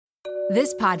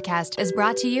This podcast is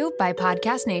brought to you by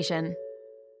Podcast Nation.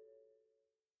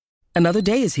 Another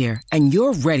day is here, and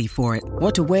you're ready for it.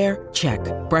 What to wear? Check.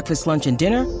 Breakfast, lunch, and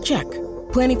dinner? Check.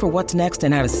 Planning for what's next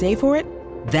and how to save for it?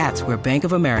 That's where Bank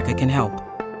of America can help.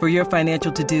 For your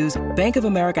financial to-dos, Bank of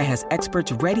America has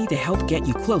experts ready to help get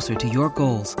you closer to your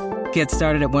goals. Get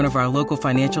started at one of our local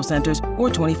financial centers or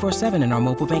 24/7 in our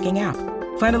mobile banking app.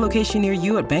 Find a location near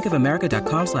you at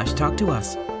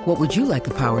bankofamerica.com/talktous. What would you like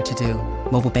the power to do?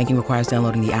 Mobile banking requires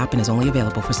downloading the app and is only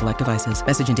available for select devices.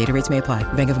 Message and data rates may apply.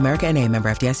 Bank of America N.A., member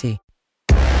FDIC.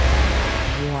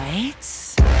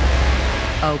 What?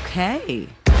 Okay.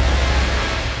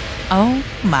 Oh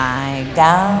my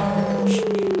gosh.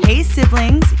 Hey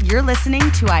siblings, you're listening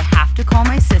to I Have to Call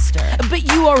My Sister.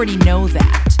 But you already know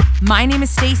that. My name is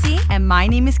Stacy. And my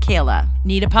name is Kayla.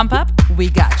 Need a pump up?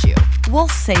 We got you. We'll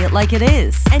say it like it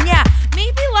is. And yeah,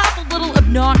 maybe laugh a little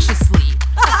obnoxiously.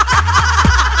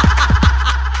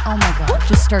 Oh my god,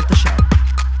 just start the show.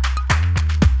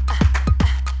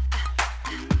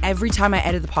 Every time I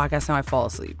edit the podcast now, I fall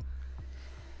asleep.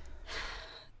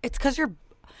 It's because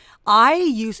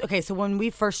so when we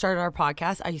first started our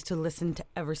podcast, I used to listen to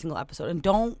every single episode. And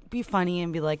don't be funny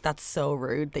and be like, that's so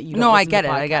rude that you don't No, I listen get to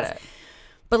it. podcasts. I get it.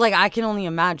 But like, I can only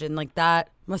imagine, like, that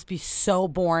must be so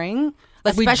boring.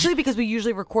 Like Especially because we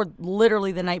usually record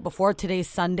literally the night before. Today's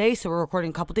Sunday, so we're recording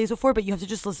a couple days before. But you have to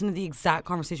just listen to the exact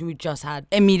conversation we just had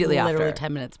Immediately literally after.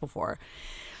 10 minutes before.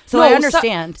 So I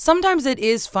understand. Sometimes it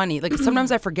is funny. Like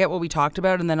sometimes I forget what we talked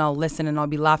about, and then I'll listen and I'll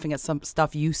be laughing at some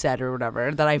stuff you said or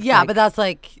whatever that I've. Yeah, but that's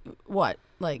like what?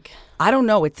 Like, I don't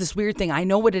know. It's this weird thing. I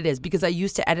know what it is because I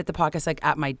used to edit the podcast like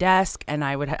at my desk, and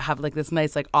I would have like this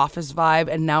nice like office vibe,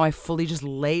 and now I fully just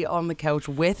lay on the couch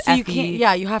with so Effie. you can't.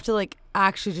 Yeah, you have to like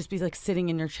actually just be like sitting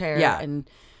in your chair. Yeah.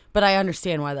 But I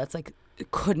understand why that's like, it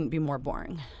couldn't be more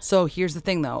boring. So here's the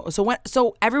thing though.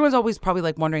 So everyone's always probably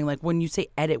like wondering like, when you say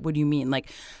edit, what do you mean? Like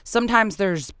sometimes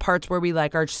there's parts where we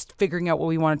like are just figuring out what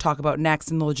we want to talk about next,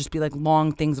 and there'll just be like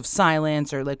long things of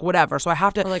silence or like whatever. So I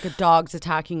have to Or like a dog's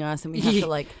attacking us and we have to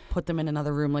like put them in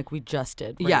another room like we just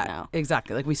did right now.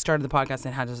 Exactly. Like we started the podcast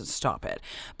and had to stop it.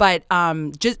 But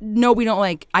just no, we don't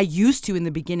like. I used to in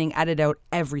the beginning edit out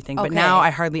everything, but Okay. now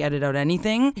I hardly edit out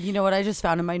anything. You know what I just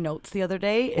found in my notes the other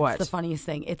day? It's What? the funniest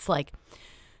thing. It's like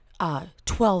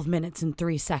 12 minutes and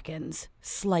 3 seconds,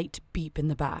 slight beep in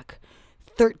the back.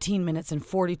 13 minutes and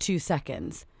 42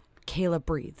 seconds. Kayla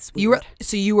breathes. You were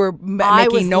I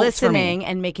was making notes for listening me.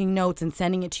 and making notes and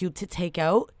sending it to you to take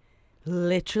out.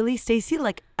 Literally, Stacey,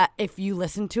 like if you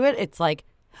listen to it, it's like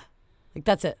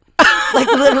that's it. Like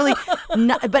literally,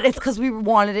 but it's because we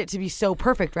wanted it to be so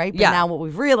perfect, right? But Yeah. now what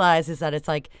we've realized is that it's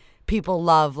like people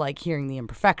love like hearing the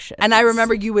imperfections. And I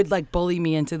remember you would like bully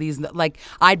me into these, like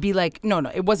I'd be like, no,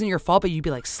 it wasn't your fault, but you'd be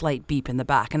like slight beep in the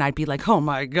back, and I'd be like, oh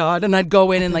my god, and I'd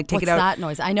go in and like take What's it out. that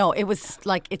noise? I know it was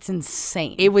like it's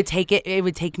insane. It would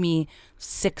take me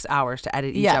 6 hours to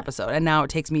edit each Yeah. episode, and now it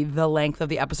takes me the length of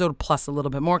the episode plus a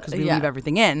little bit more because we Yeah. leave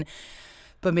everything in.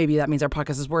 But maybe that means our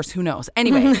podcast is worse. Who knows?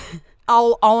 Anyway,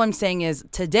 all I'm saying is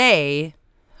today,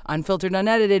 unfiltered,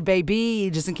 unedited, baby.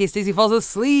 Just in case Stacey falls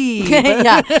asleep.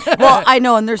 Yeah. Well, I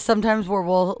know, and there's sometimes where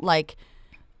we'll like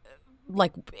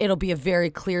it'll be a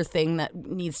very clear thing that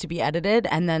needs to be edited,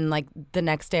 and then like the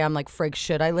next day I'm like, frig,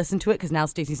 should I listen to it? Because now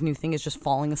Stacey's new thing is just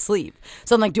falling asleep.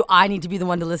 So I'm like, do I need to be the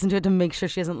one to listen to it to make sure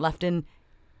she hasn't left in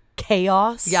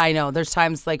chaos? Yeah, I know. There's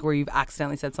times like where you've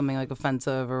accidentally said something like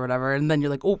offensive or whatever, and then you're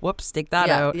like, oh, whoops, take that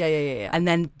out. Yeah. And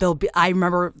then I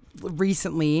remember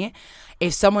recently,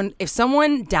 if someone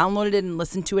downloaded it and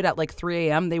listened to it at like 3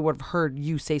 a.m., they would have heard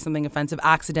you say something offensive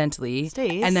accidentally,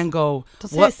 Stace, and then go,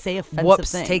 don't say offensive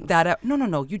whoops, things. take that out.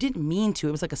 No, you didn't mean to.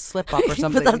 It was like a slip up or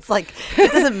something. But that's like,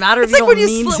 it doesn't matter if It's you like don't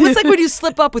mean to. It's like when you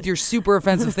slip up with your super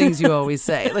offensive things you always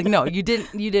say. Like, no, you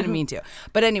didn't mean to.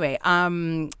 But anyway,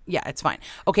 yeah, it's fine.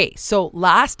 Okay, so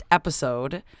last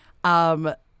episode,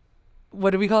 what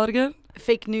did we call it again?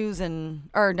 Fake news and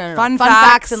Fun Fun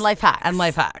facts and life hacks. And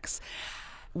life hacks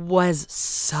was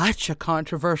such a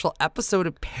controversial episode,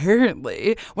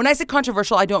 apparently. When I say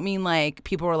controversial, I don't mean like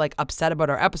people were like upset about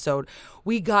our episode.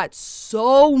 We got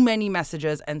so many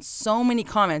messages and so many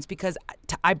comments because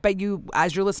I bet you,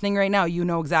 as you're listening right now, you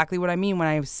know exactly what I mean when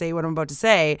I say what I'm about to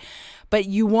say. But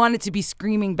you wanted to be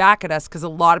screaming back at us because a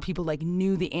lot of people like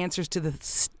knew the answers to the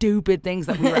stupid things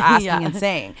that we were asking Yeah. and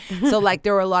saying. So like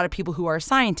there were a lot of people who are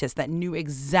scientists that knew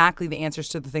exactly the answers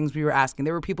to the things we were asking.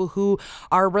 There were people who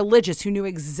are religious who knew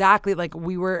exactly like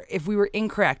if we were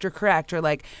incorrect or correct, or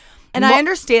like And I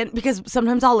understand because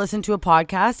sometimes I'll listen to a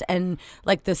podcast and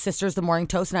like the Sisters, the Morning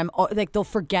Toast, and I'm like, they'll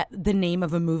forget the name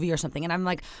of a movie or something. And I'm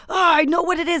like, oh, I know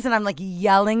what it is. And I'm like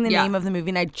yelling the name of the movie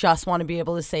and I just want to be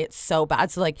able to say it so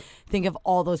bad. So like think of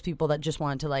all those people that just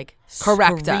wanted to like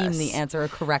correct scream us. the answer or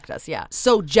correct us. Yeah.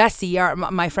 So Jessie,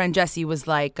 my friend Jessie was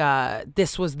like,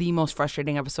 this was the most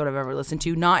frustrating episode I've ever listened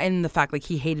to. Not in the fact like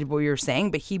he hated what we were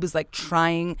saying, but he was like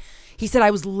trying. He said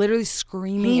I was literally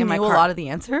screaming in my car. He knew a lot of the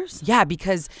answers? Yeah,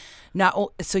 because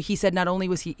so he said not only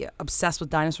was he obsessed with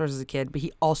dinosaurs as a kid, but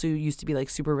he also used to be like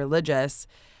super religious.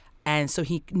 And so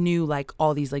he knew like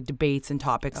all these like debates and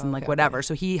topics and like whatever. Okay.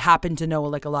 So he happened to know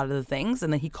like a lot of the things.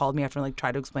 And then he called me after and like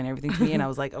tried to explain everything to me. And I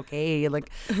was like, okay, like,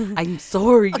 I'm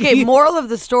sorry. Okay, moral of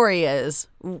the story is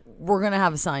we're going to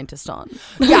have a scientist on.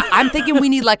 Yeah, I'm thinking we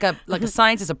need like a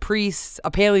scientist, a priest, a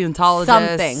paleontologist.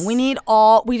 Something.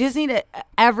 We just need it.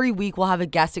 Every week we'll have a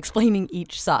guest explaining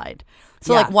each side.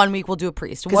 So like 1 week we'll do a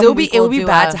priest. Because it would be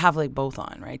bad to have like both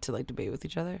on, right? To like debate with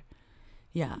each other.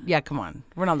 Yeah. Yeah, come on.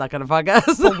 We're not that kind of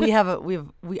podcast.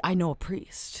 But I know a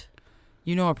priest.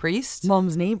 You know a priest?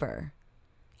 Mom's neighbor.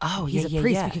 Oh, he's a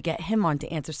priest. We could get him on to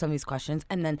answer some of these questions.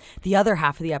 And then the other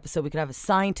half of the episode, we could have a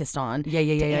scientist on to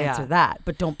answer that.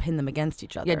 But don't pin them against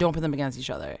each other. Yeah, don't pin them against each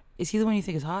other. Is he the one you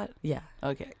think is hot? Yeah.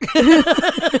 Okay.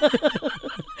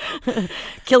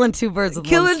 Killing two birds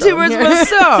with one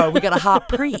stone. We got a hot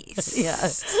priest.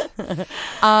 Yes.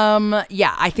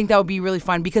 Yeah, I think that would be really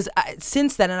fun because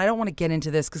since then, and I don't want to get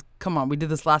into this because, come on, we did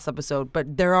this last episode,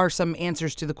 but there are some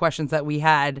answers to the questions that we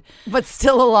had. But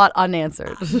still a lot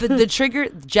unanswered. The trigger,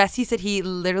 Jessie said he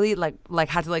literally like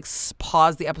had to like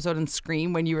pause the episode and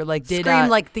scream when you were like, scream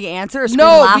like the answer or scream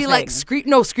no, laughing? Be like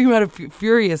scream out of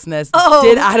furiousness. Oh,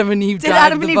 did Adam and Eve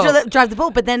drive the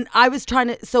boat? But then I was trying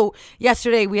to, so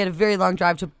yesterday we had a very long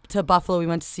drive to Buffalo. We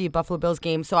went to see a Buffalo Bills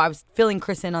game. So I was filling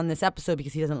Chris in on this episode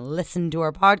because he doesn't listen to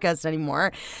our podcast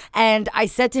anymore. And I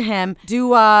said to him,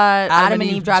 do Adam and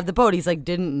Eve drive the boat? He's like,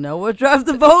 didn't Noah drive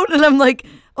the boat? And I'm like,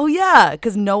 oh yeah,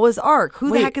 because Noah's Ark.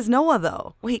 Who the heck is Noah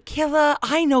though? Wait, Kayla,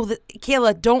 I know that.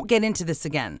 Kayla, don't get into this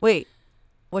again. Wait,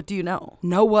 what do you know?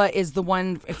 Noah is the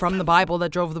one from the Bible that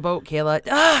drove the boat,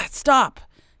 Kayla. Stop.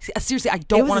 Seriously, I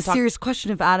don't want to talk. It was a serious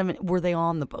question of Adam. Were they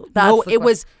on the boat? No, it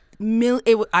was.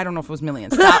 I don't know if it was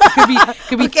millions. That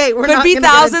could be okay, could be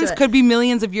thousands, could be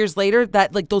millions of years later.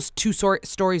 That like those two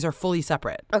stories are fully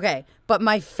separate. Okay, but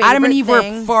my favorite Adam and Eve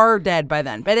were far dead by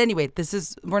then. But anyway,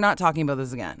 we're not talking about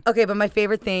this again. Okay, but my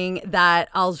favorite thing that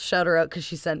I'll shout her out because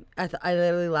she sent. I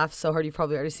literally laughed so hard. You've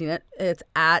probably already seen it. It's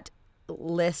at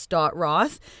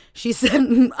Liz.Ross. She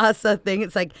sent us a thing.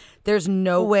 It's like, there's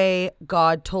no way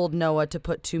God told Noah to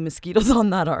put 2 mosquitoes on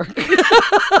that ark.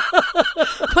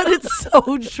 But it's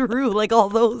so true. Like all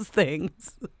those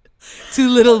things. 2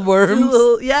 little worms.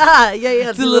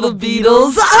 2 little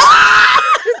beetles.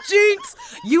 Jinx,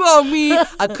 you owe me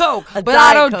a Coke, but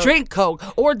I don't drink Coke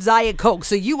or Diet Coke,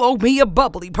 so you owe me a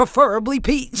bubbly, preferably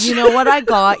peach. You know what I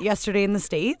got yesterday in the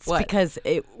States? What? Because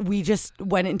we just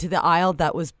went into the aisle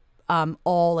that was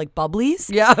all like bubblies.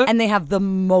 Yeah. And they have the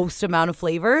most amount of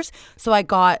flavors. So I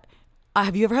got,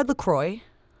 have you ever had LaCroix?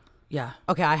 Yeah.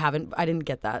 Okay, I haven't. I didn't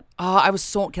get that.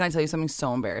 Can I tell you something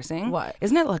so embarrassing? What?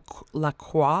 Isn't it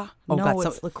LaCroix? Oh, no, God,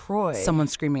 it's LaCroix.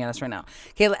 Someone's screaming at us right now.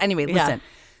 Okay, anyway, listen.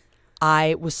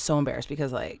 I was so embarrassed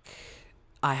because like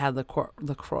I had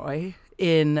LaCroix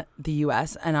in the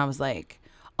US and I was like,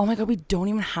 oh my God, we don't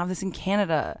even have this in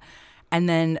Canada. And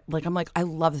then like I'm like, I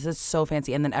love this. It's so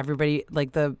fancy. And then everybody,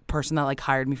 like the person that like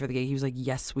hired me for the gig, he was like,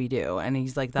 yes, we do. And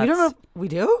he's like, that's. You don't know if we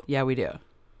do? Yeah, we do.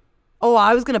 Oh,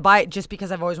 I was going to buy it just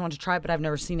because I've always wanted to try it, but I've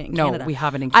never seen it in Canada. No, we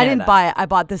have it in Canada. I didn't buy it. I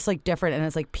bought this like different and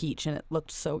it's like peach and it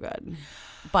looked so good.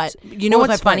 But you know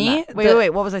what's funny? Wait,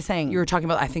 what was I saying? You were talking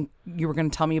about, I think you were going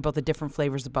to tell me about the different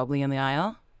flavors of bubbly in the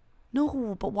aisle.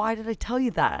 No, but why did I tell you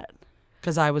that?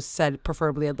 Because I said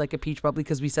preferably I'd like a peach bubbly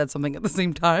because we said something at the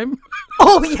same time.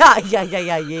 Oh,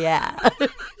 yeah.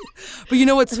 But you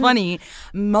know what's funny?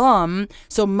 Mom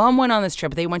went on this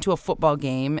trip. They went to a football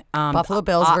game. Buffalo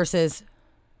Bills versus,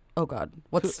 oh God,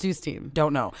 what's Stu's team?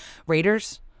 Don't know.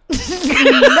 Raiders? No. That's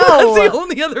the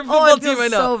only other football team I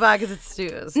know. So bad because it's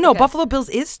Stu's. No, okay. Buffalo Bills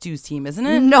is Stu's team, isn't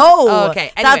it? No. Oh,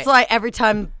 okay. Anyway. That's why every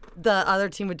time the other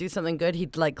team would do something good,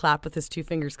 he'd like clap with his 2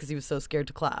 fingers because he was so scared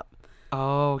to clap.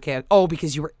 Oh, okay. Oh,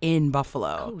 because you were in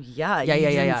Buffalo. Oh, yeah. You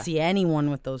didn't see anyone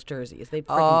with those jerseys. They'd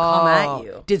freaking come at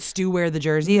you. Did Stu wear the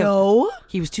jersey? No.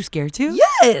 He was too scared to?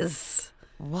 Yes.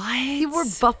 What? He wore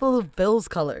Buffalo Bills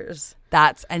colors.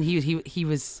 And he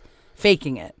was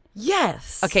faking it.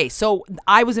 Yes. Okay, so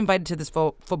I was invited to this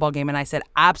football game, and I said,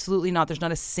 absolutely not. There's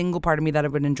not a single part of me that I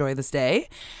would enjoy this day.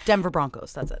 Denver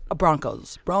Broncos, that's it.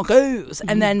 Broncos. Mm-hmm.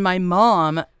 And then my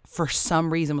mom for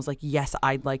some reason was like, yes,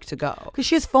 I'd like to go. Because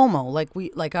she has FOMO,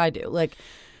 like I do. Like,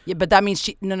 Yeah, but that means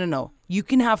no. You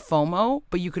can have FOMO,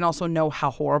 but you can also know how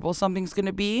horrible something's going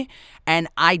to be. And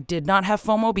I did not have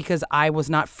FOMO because I was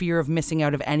not fear of missing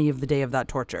out of any of the day of that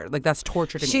torture. Like, that's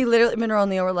torture to me. she literally, Monroe and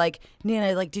Leo were like,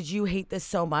 Nana, like, did you hate this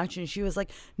so much? And she was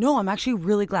like, no, I'm actually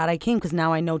really glad I came because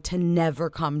now I know to never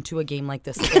come to a game like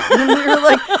this again. And we were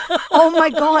like, oh my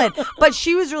God. But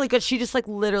she was really good. She just like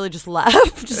literally just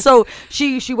left. So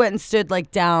she went and stood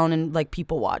like down and like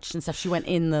people watched and stuff. She went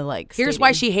in the like Here's stadium.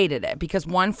 why she hated it. Because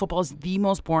one, football is the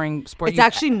most boring sport. It's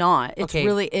actually not. It's Okay,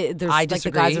 really, there's I like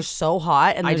disagree. the guys are so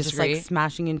hot and I they're just like disagree.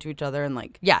 smashing into each other and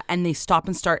like. Yeah, and they stop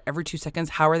and start every 2 seconds.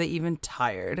 How are they even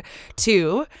tired?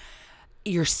 2,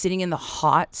 you're sitting in the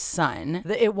hot sun.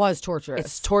 It was torturous.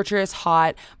 It's torturous,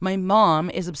 hot. My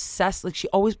mom is obsessed. Like, she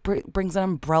always brings an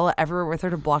umbrella everywhere with her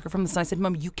to block her from the sun. I said,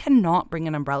 Mom, you cannot bring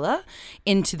an umbrella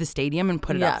into the stadium and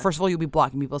put it Yeah. up. First of all, you'll be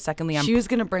blocking people. Secondly, She was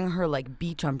gonna bring her like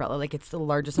beach umbrella, like it's the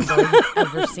largest umbrella you've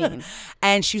ever seen.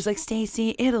 and she was like,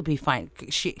 Stacey, it'll be fine.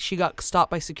 She got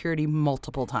stopped by security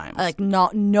multiple times. Like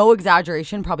no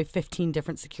exaggeration, probably 15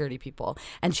 different security people,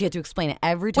 and she had to explain it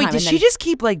every time. Wait, did and she then- just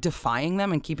keep like defying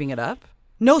them and keeping it up?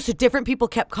 No, so different people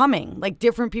kept coming. Like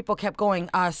different people kept going,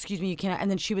 excuse me, you can't.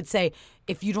 And then she would say,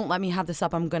 if you don't let me have this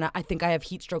up, I think I have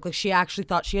heat stroke. Like she actually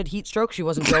thought she had heat stroke. She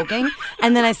wasn't joking.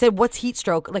 And then I said, what's heat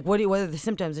stroke? Like what are the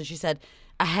symptoms? And she said,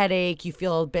 a headache, you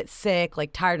feel a bit sick,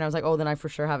 like tired. And I was like, oh, then I for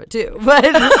sure have it too. But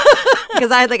because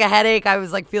I had like a headache, I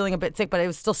was like feeling a bit sick, but it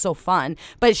was still so fun.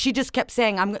 But she just kept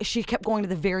saying, she kept going to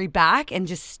the very back and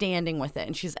just standing with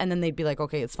it. And then they'd be like,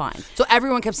 okay, it's fine. So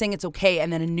everyone kept saying it's okay,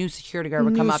 and then a new security guard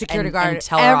would come up and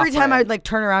tell her Every off time for it. I'd like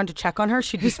turn around to check on her,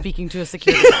 she'd be speaking to a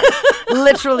security guard.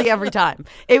 Literally every time.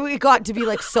 It got to be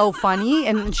like so funny,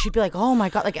 and she'd be like, "Oh my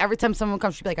God!" Like every time someone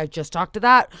comes, she'd be like, "I just talked to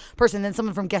that person." Then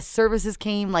someone from guest services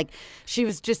came. Like she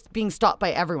was just being stopped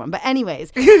by everyone. But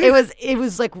anyways, it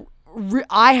was like.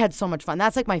 I had so much fun.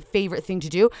 That's like my favorite thing to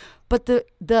do. But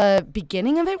the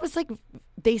beginning of it was like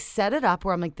they set it up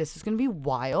where I'm like, this is gonna be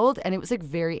wild, and it was like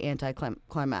very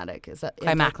anticlimactic. Is that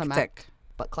Climactic?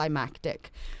 But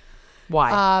climactic.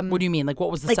 Why? What do you mean? Like,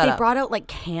 what was the Like setup? they brought out like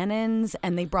cannons,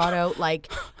 and they brought out like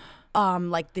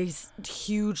these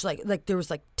huge like there was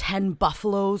like 10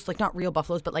 buffaloes, like not real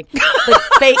buffaloes, but like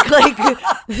fake like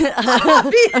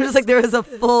I'm just like there was a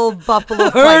full buffalo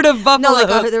Herd of buffaloes.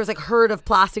 No, like there was like herd of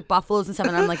plastic buffaloes and stuff,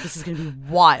 and I'm like, this is gonna be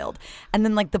wild. And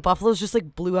then like the buffaloes just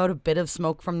like blew out a bit of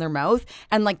smoke from their mouth,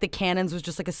 and like the cannons was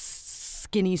just like a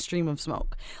skinny stream of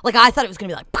smoke. Like I thought it was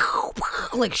gonna be like pow,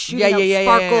 pow, like shooting out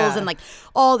sparkles and like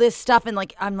all this stuff, and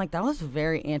like I'm like that was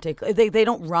very antic. They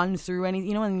don't run through any,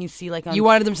 you know, when you see like on You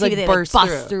wanted them to, TV, like, they, burst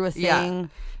bust through. a thing. Yeah.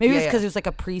 Maybe it was Yeah, because yeah. it was like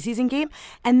a preseason game.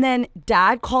 And then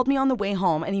Dad called me on the way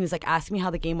home, and he was like asking me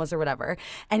how the game was or whatever.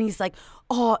 And he's like,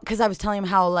 oh, because I was telling him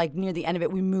how like near the end of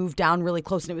it we moved down really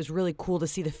close, and it was really cool to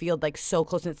see the field like so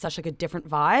close, and it's such like a different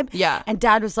vibe. Yeah. And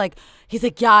Dad was like, he's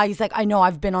like, I know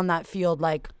I've been on that field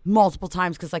like multiple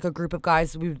times because like a group of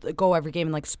guys, we would go every game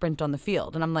and like sprint on the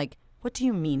field. And I'm like, what do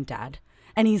you mean, Dad?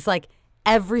 And he's like,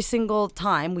 every single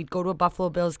time we'd go to a Buffalo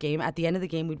Bills game, at the end of the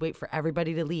game, we'd wait for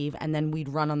everybody to leave, and then we'd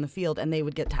run on the field, and they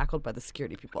would get tackled by the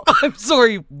security people. I'm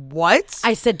sorry, what?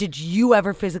 I said, did you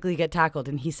ever physically get tackled?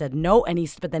 And he said no.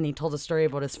 But then he told a story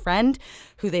about his friend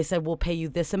who they said, we'll pay you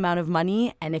this amount of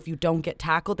money, and if you don't get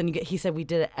tackled, then you get, he said, we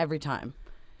did it every time.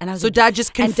 And I was So like, Dad just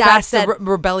and confessed Dad the said,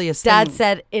 rebellious Dad thing.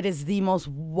 said it is the most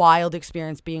wild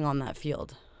experience being on that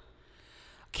field.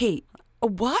 Kate,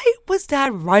 why was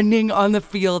Dad running on the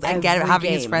field and Every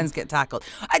having his game. friends get tackled?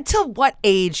 Until what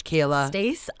age, Kayla?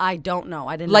 Stace, I don't know.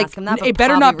 I didn't Like, ask him that. But it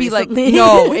better not probably be like- recently.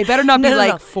 no, it better not be No,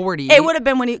 like 40. It would have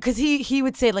been when because he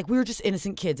would say like we were just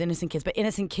innocent kids, but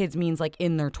innocent kids means like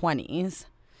in their 20s.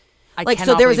 I Like so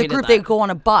cannot there was a believe he did group that. they'd go on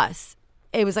a bus.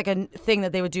 It was like a thing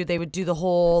that they would do. They would do the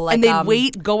whole like and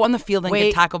they'd go on the field and get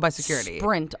wait, tackled by security.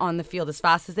 sprint on the field as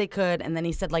fast as they could. And then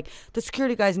he said like the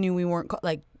security guys knew we weren't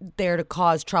like there to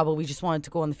cause trouble. We just wanted to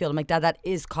go on the field. I'm like, Dad, that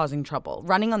is causing trouble.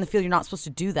 Running on the field, you're not supposed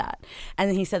to do that. And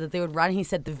then he said that they would run. He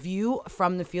said the view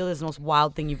from the field is the most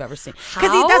wild thing you've ever seen. Because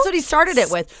How? that's what he started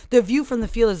it with. The view from the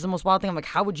field is the most wild thing. I'm like,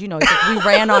 how would you know? He's like, we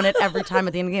ran on it every time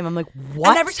at the end of the game. I'm like,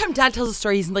 what? And every time Dad tells a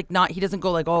story, he's like he doesn't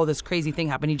go like, oh, this crazy thing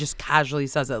happened. He just casually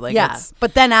says it. Like, yeah. it's,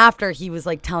 But then after he was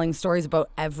like telling stories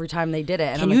about every time they did it.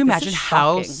 And can I'm you like, this imagine is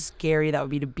how shocking. scary that would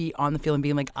be to be on the field and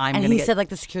being like, I'm And going to he get said like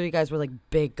the security guys were like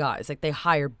big guys. Like they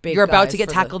hire big You're about guys to get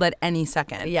for tackled at any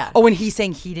second. Yeah. Oh, and he's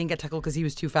saying he didn't get tackled because he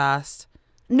was too fast.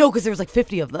 No, because there was like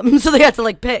 50 of them. So they had to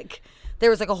like pick. There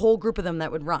was like a whole group of them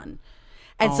that would run.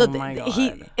 And Oh so my he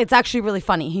God. it's actually really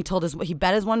funny. He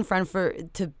bet his one friend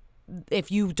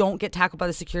if you don't get tackled by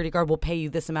the security guard, we'll pay you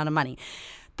this amount of money.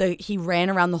 he ran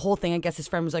around the whole thing. I guess his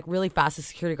friend was like really fast. The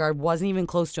security guard wasn't even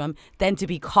close to him. Then to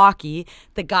be cocky,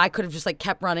 the guy could have just like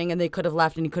kept running and they could have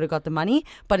left and he could have got the money.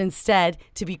 But instead,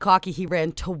 to be cocky, he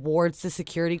ran towards the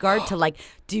security guard to like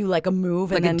do like a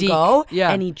move and Like a then deke. go.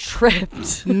 Yeah. And he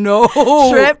tripped. No.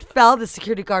 Tripped, fell. The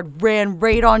security guard ran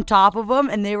right on top of him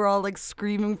and they were all like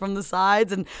screaming from the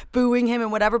sides and booing him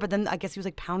and whatever. But then I guess he was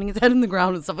like pounding his head in the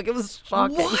ground and stuff. Like it was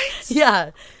shocking. What?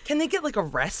 Yeah. Can they get like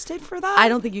arrested for that? I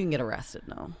don't think you can get arrested,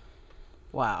 no.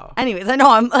 Wow. Anyways, I know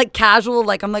I'm like casual,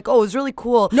 like I'm like, oh, it was really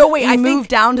cool. No, wait, I I moved think-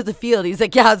 down to the field. He's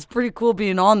like, yeah, it's pretty cool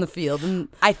being on the field. And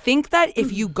I think that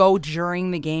if you go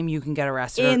during the game, you can get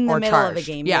arrested In the or middle of a charged.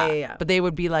 game. Yeah. But they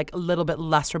would be like a little bit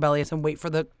less rebellious and wait for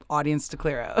the audience to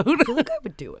clear out. I feel like I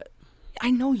would do it, I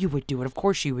know you would do it. Of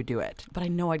course you would do it. but I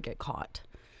know I'd get caught.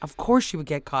 Of course you would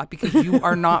get caught because you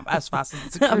are not as fast as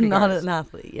the security I'm not guards. an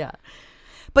athlete, yeah.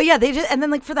 But yeah, they just, and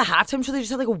then like for the halftime show, they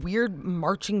just had like a weird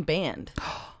marching band.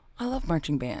 I love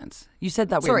marching bands. You said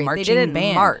that Sorry, weird marching they didn't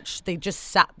band. march. They just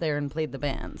sat there and played the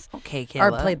bands. Okay,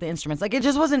 Or Kayla. played the instruments. Like it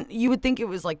just wasn't, you would think it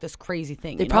was like this crazy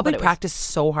thing. They you know, probably but it was- practiced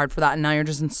so hard for that, and now you're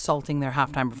just insulting their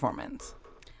halftime performance.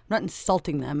 I'm not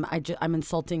insulting them. I'm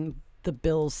insulting the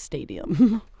Bills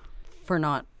stadium for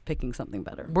not picking something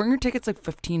better. Weren't your tickets like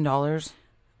 $15?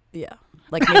 Yeah.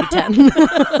 Like maybe 10.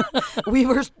 We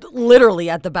were literally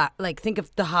at the back. Like think of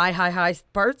the high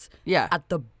parts. Yeah. At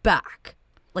the back.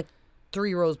 Like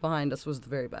 3 rows behind us was the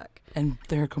very back. And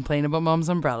they're complaining about Mom's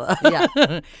umbrella.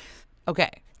 Yeah. Okay.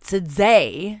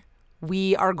 Today,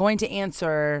 we are going to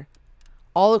answer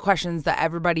all the questions that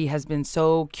everybody has been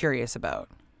so curious about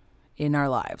in our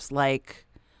lives. Like,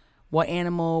 what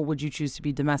animal would you choose to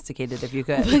be domesticated if you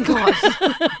could?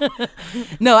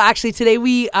 No, actually, today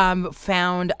we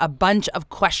found a bunch of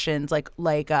questions.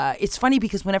 It's funny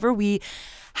because whenever we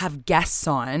have guests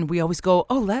on, we always go,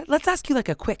 oh, let's ask you like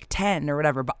a quick 10 or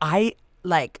whatever. But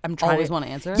I'm trying Always wanna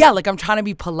answer? Yeah, like I'm trying to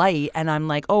be polite, and I'm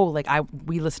like, oh, like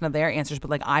we listen to their answers,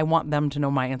 but like I want them to know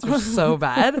my answers so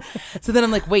bad. So then I'm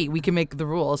like, wait, we can make the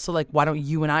rules. So like, why don't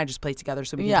you and I just play together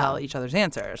so we can Yeah. tell each other's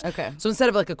answers? Okay. So instead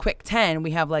of like a quick 10, we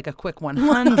have like a quick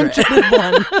 100.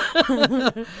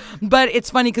 But it's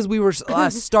funny because we were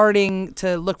starting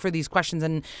to look for these questions,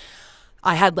 and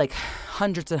I had like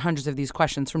hundreds and hundreds of these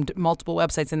questions from multiple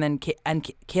websites, and then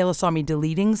Kayla saw me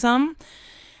deleting some.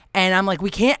 And I'm like, we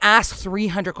can't ask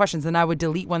 300 questions. And I would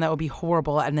delete one that would be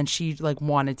horrible. And then she like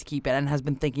wanted to keep it and has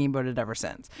been thinking about it ever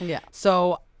since. Yeah.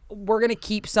 So we're going to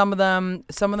keep some of them.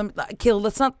 Kayla,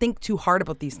 let's not think too hard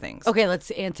about these things. Okay,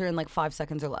 let's answer in like 5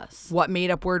 seconds or less. What made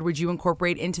up word would you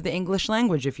incorporate into the English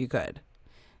language if you could?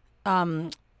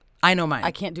 I know mine.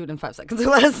 I can't do it in 5 seconds or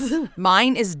less.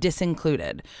 Mine is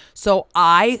disincluded. So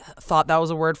I thought that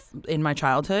was a word in my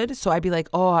childhood. So I'd be like,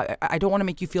 oh, I don't want to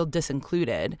make you feel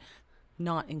disincluded.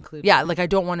 Not included. Yeah, like I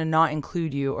don't want to not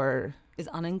include you or... Is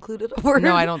unincluded a word?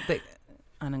 No, I don't think...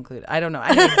 Unincluded. I don't know.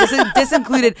 I think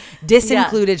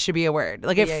disincluded should be a word.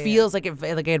 Like it feels like it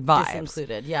vibes.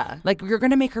 Disincluded, yeah. Like you're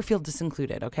gonna make her feel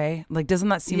disincluded, okay? Like doesn't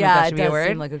that seem Yeah, like that it should be a does word?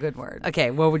 seem like a good word. Okay,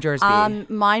 what would yours be?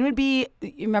 Mine would be,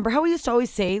 you remember how we used to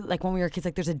always say, like when we were kids,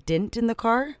 like there's a dint in the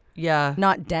car? Yeah.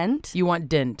 Not dent? You want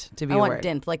dint to be I a want word.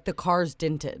 dint, like the car's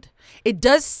dinted. It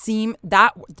does seem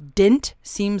that dint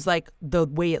seems like the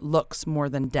way it looks more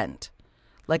than dent.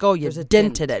 Like, oh, you There's a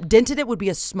dented dent. it. Dented it would be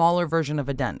a smaller version of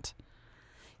a dent.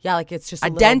 Yeah, like it's just A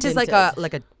little dent is dinted.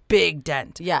 like a big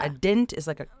dent. Yeah. A dent is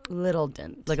like a Little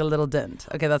dent. like a little dent.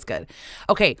 Okay, that's good.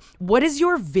 Okay, what is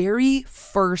your very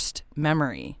first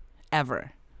memory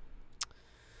ever?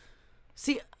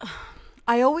 See,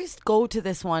 I always go to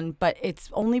this one, but it's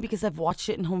only because I've watched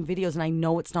it in home videos and I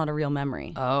know it's not a real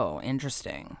memory. Oh,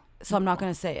 interesting. So I'm not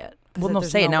going to say it. 'Cause Well, no,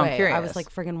 there's say it now, I'm way. I curious. was like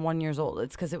friggin' 1 year old.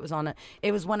 It's because it was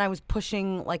it was when I was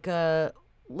pushing like a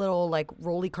little like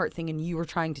rolly cart thing and you were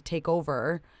trying to take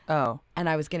over. Oh. And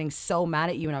I was getting so mad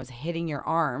at you and I was hitting your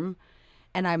arm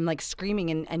and I'm like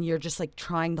screaming and you're just like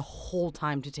trying the whole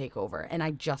time to take over. And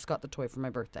I just got the toy for my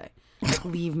birthday. Like,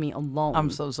 leave me alone. I'm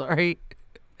so sorry.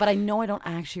 But I know I don't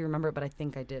actually remember it, but I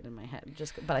think I did in my head.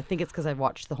 But I think it's because I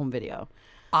watched the home video.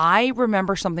 I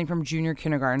remember something from junior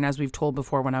kindergarten, as we've told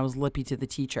before, when I was lippy to the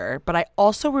teacher. But I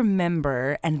also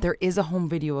remember, and there is a home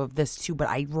video of this too, but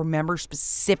I remember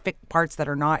specific parts that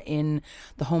are not in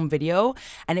the home video.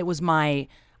 And it was my,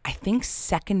 I think,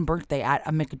 second birthday at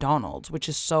a McDonald's, which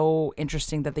is so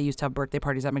interesting that they used to have birthday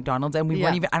parties at McDonald's. And we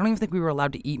weren't even, I don't even think we were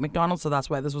allowed to eat McDonald's. So that's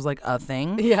why this was like a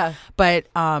thing. Yeah. But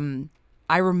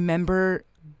I remember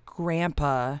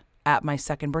Grandpa at my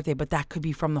second birthday, but that could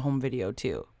be from the home video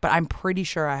too. But I'm pretty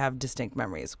sure I have distinct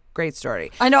memories. Great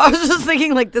story. I know. I was just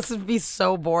thinking like this would be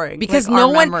so boring Because like,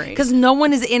 no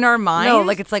one is in our mind. No,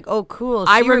 like it's like, oh, cool.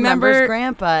 I She remember remembers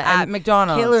Grandpa at and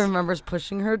McDonald's. Kayla remembers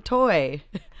pushing her toy.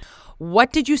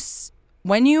 What did you,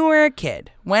 when you were a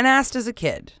kid, when asked as a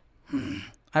kid,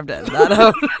 I've done that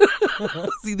out.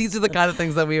 See, these are the kind of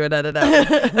things that we would edit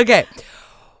out. Okay.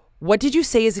 What did you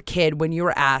say as a kid when you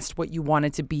were asked what you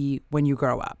wanted to be when you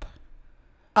grow up?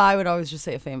 I would always just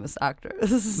say a famous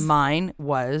actress. Mine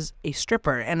was a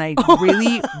stripper. And I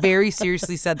really very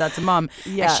seriously said that to Mom.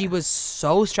 Yeah. And she was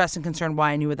so stressed and concerned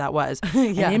why I knew what that was.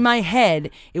 Yeah. And in my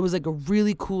head, it was like a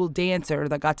really cool dancer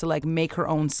that got to like make her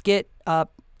own skit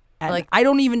up. And Like, I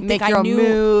don't even make think your I own knew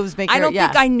moves, I don't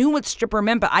think I knew what stripper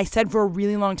meant, but I said for a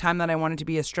really long time that I wanted to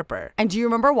be a stripper. And do you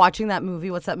remember watching that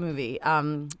movie? What's that movie?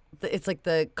 It's like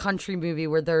the country movie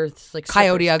where there's like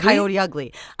Coyote strippers. Ugly? Coyote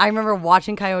Ugly. I remember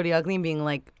watching Coyote Ugly and being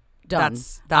like, done.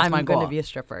 That's I'm my going goal. to be a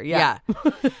stripper. Yeah.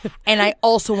 And I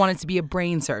also wanted to be a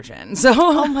brain surgeon. So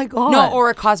Oh my God. No, or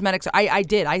a cosmetics. I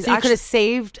did. I So you could actually have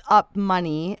saved up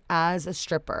money as a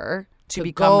stripper To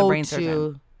become the go brain to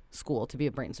surgeon. school to be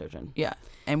a brain surgeon. Yeah.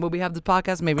 And will we have this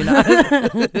podcast? Maybe not.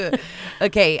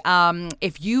 Okay.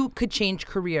 If you could change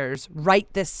careers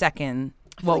right this second,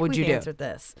 what would you do? Answered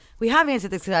this. We have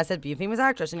answered this because I said be a famous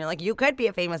actress, and you're like, you could be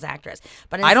a famous actress,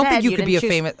 but I don't think instead, you could be a didn't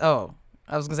choose famous. Oh,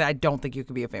 I was gonna say I don't think you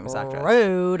could be a famous actress.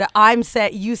 Rude.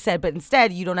 You said, but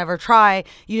instead you don't ever try.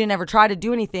 You didn't ever try to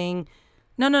do anything.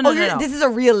 No. This is a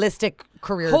realistic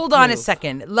career. Hold on a move.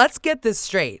 second. Let's get this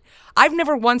straight. I've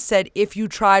never once said if you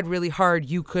tried really hard,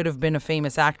 you could have been a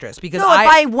famous actress because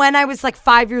No, when I was like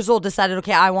 5 years old, decided,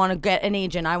 okay, I want to get an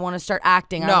agent. I want to start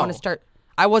acting. I want to start.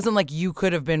 I wasn't like you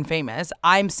could have been famous.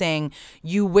 I'm saying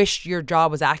you wished your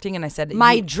job was acting, and I said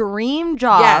My dream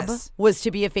job Yes. was to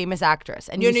be a famous actress,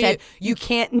 and No, you no, said you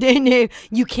can't.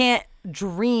 You can't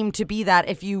dream to be that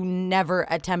if you never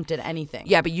attempted anything.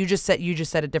 Yeah, but you just said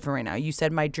it different right now. You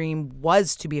said my dream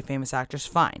was to be a famous actress.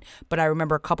 Fine, but I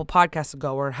remember a couple podcasts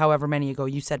ago, or however many ago,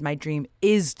 you said my dream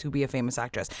is to be a famous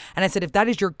actress, and I said if that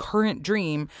is your current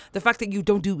dream, the fact that you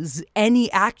don't do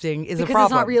any acting is because a problem.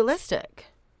 it's not realistic.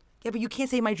 Yeah, but you can't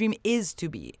say my dream is to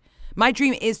be. My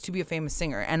dream is to be a famous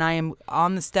singer, and I am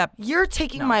on the step. You're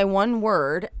taking my one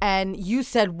word, and you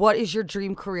said, "What is your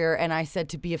dream career?" And I said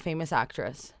to be a famous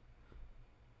actress.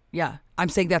 Yeah, I'm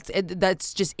saying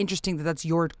that's just interesting that that's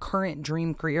your current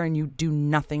dream career, and you do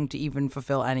nothing to even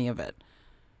fulfill any of it.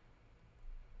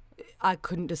 I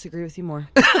couldn't disagree with you more.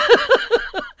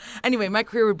 Anyway, my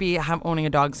career would be owning a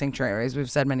dog sanctuary, as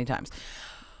we've said many times.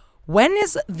 When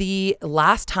is the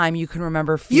last time you can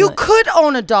remember feeling... You could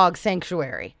own a dog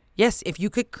sanctuary. Yes, if you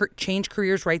could change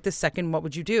careers right this second, what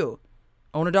would you do?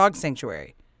 Own a dog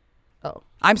sanctuary. Oh.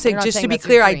 I'm saying, You're not just saying to be that's your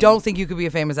clear, I dream. don't think you could be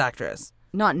a famous actress.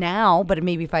 Not now, but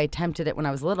maybe if I attempted it when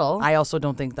I was little. I also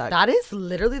don't think that. That is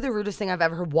literally the rudest thing I've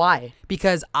ever heard. Why?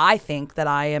 Because I think that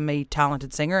I am a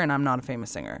talented singer and I'm not a famous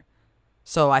singer.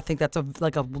 So I think that's a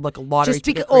lottery Just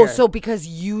ticket because career. so because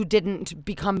you didn't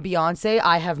become Beyonce,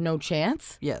 I have no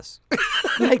chance. Yes.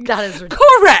 Like that is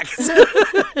ridiculous.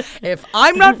 Correct. If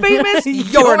I'm not famous,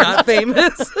 you're not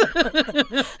famous.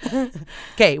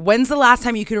 Okay, when's the last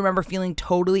time you can remember feeling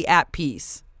totally at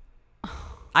peace?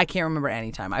 I can't remember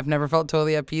any time. I've never felt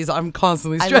totally at peace. I'm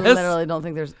constantly I stressed. literally don't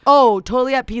think there's. Oh,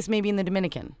 totally at peace. Maybe in the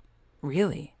Dominican.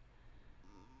 Really?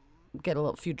 Get a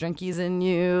little few drinkies in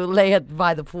you. Lay it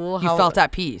by the pool. You felt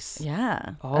at peace?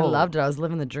 Yeah. I Oh. loved it. I was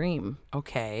living the dream.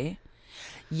 Okay.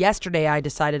 Yesterday, I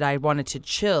decided I wanted to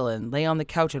chill and lay on the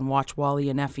couch and watch Wally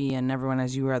and Effie and everyone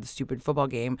as you were at the stupid football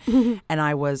game. And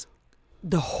I was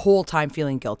the whole time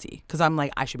feeling guilty because I'm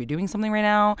like, I should be doing something right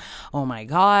now. Oh my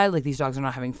God. Like, these dogs are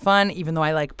not having fun, even though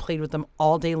I like played with them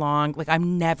all day long. Like,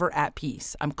 I'm never at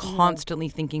peace. I'm constantly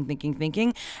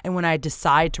thinking. And when I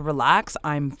decide to relax,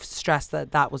 I'm stressed that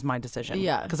that was my decision.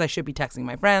 Yeah. Because I should be texting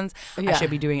my friends. I Yeah.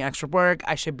 should be doing extra work.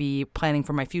 I should be planning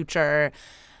for my future.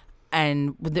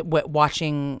 And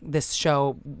watching this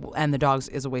show and the dogs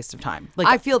is a waste of time. Like,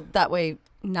 I feel that way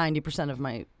 90% of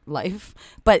my life,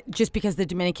 but just because the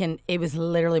Dominican, it was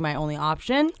literally my only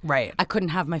option. Right. I couldn't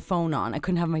have my phone on. I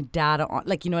couldn't have my data on.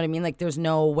 Like, you know what I mean? Like, there's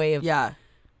no way of yeah.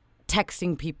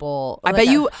 texting people. I Like,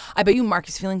 bet you Mark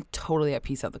is feeling totally at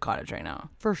peace at the cottage right now.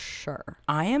 for sure.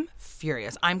 I am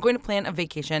furious. I'm going to plan a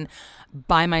vacation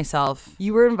by myself.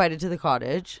 You were invited to the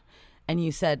cottage, And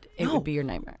you said it would be your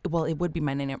nightmare. Well, it would be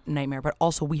my nightmare, but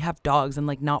also we have dogs, and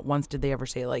like not once did they ever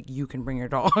say like you can bring your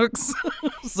dogs.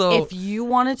 So If you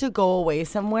wanted to go away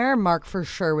somewhere, Mark for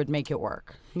sure would make it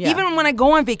work. Yeah. even when I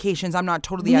go on vacations, I'm not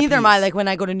totally Neither at am I. peace. Like when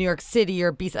I go to New York City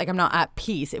or BC, like I'm not at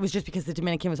peace. It was just because the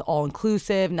Dominican was all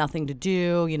inclusive, nothing to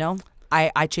do, you know?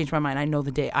 I changed my mind. I know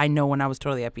the day. I know when I was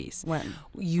totally at peace. When?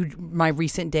 My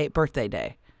recent birthday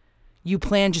day. You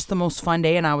planned just the most fun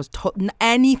day, and I was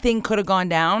anything could have gone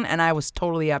down, and I was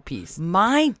totally at peace.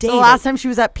 My day. The last time she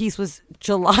was at peace was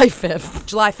July 5th.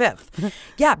 July 5th.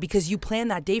 Yeah, because you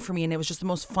planned that day for me, and it was just the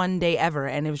most fun day ever,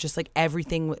 and it was just like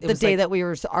everything. It The was day like, that we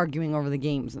were arguing over the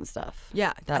games and stuff.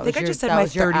 Yeah, That I think was I your- just said that my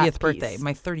was your 30th at birthday, peace.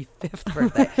 my 35th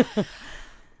birthday.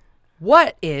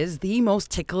 What is the most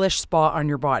ticklish spot on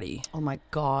your body? Oh my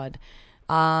God.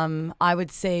 I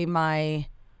would say my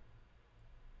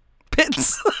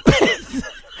Pits.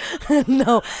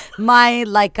 no, my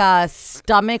like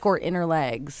stomach or inner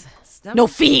legs. No,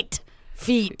 feet.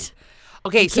 Feet.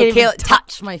 Okay, so can't even Kayla,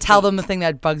 touch my tell feet. them the thing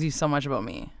that bugs you so much about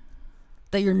me.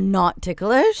 That you're not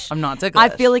ticklish. I'm not ticklish. I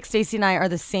feel like Stacey and I are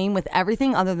the same with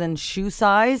everything other than shoe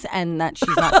size, and that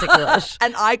she's not ticklish.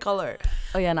 An eye color.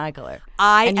 Oh yeah, and eye color.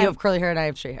 I and you am- have curly hair and I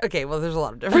have straight hair. Okay, well, there's a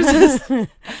lot of differences, and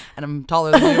I'm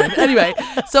taller than you. Anyway,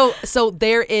 so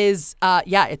there is,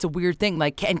 it's a weird thing.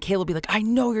 Like, and Kayla will be like, "I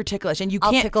know you're ticklish," and you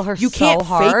I'll can't tickle her you so can't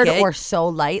hard fake it. or so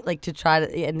light, like to try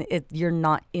to, and you're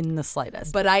not in the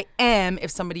slightest. But I am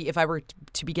if I were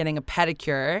to be getting a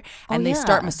pedicure and they yeah.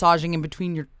 start massaging in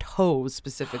between your toes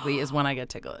specifically is when I get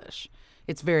ticklish.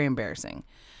 It's very embarrassing.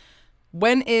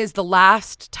 When is the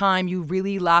last time you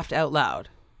really laughed out loud?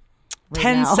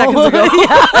 10 now. seconds ago.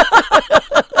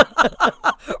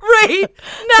 Right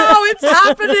now it's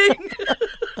happening.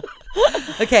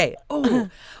 Okay. Oh,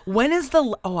 when is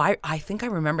the? Oh, I think I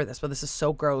remember this, but this is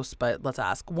so gross. But let's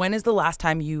ask. When is the last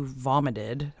time you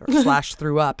vomited or /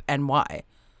 threw up, and why?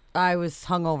 I was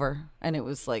hungover, and it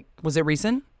was like, Was it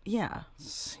recent? yeah.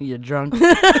 You drunk?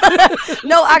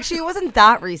 No, actually, it wasn't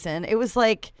that recent. It was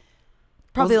like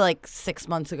probably like 6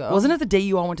 months ago. Wasn't it the day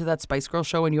you all went to that Spice Girl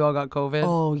show and you all got COVID?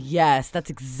 Oh yes, that's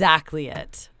exactly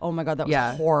it. Oh my God, that was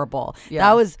Yeah. horrible. Yeah.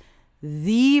 That was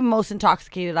the most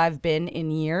intoxicated I've been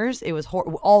in years. It was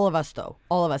all of us though.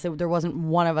 All of us. There wasn't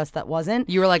one of us that wasn't.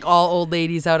 You were like all old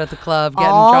ladies out at the club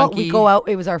getting drunky. We go out.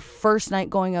 It was our first night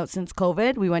going out since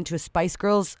COVID. We went to a Spice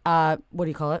Girls. What do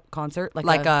you call it? Concert.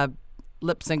 like a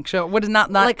lip sync show. What is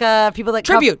not like people that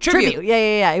Tribute.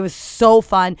 Yeah. It was so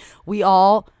fun.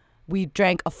 We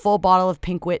drank a full bottle of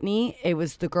Pink Whitney. It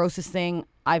was the grossest thing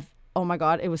oh my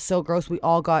God, it was so gross. We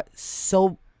all got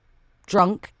so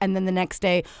drunk, and then the next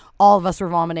day all of us were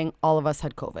vomiting. All of us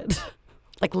had COVID.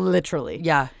 Like literally.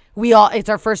 Yeah. It's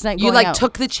our first night You going like out.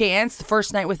 took the chance the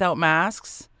first night without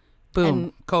masks. Boom.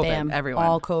 And COVID. bam, Everyone.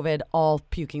 all COVID, all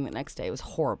puking the next day. It was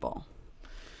horrible.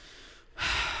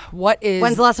 What is?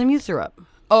 When's the last time you threw up?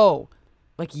 Oh.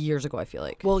 Like years ago, I feel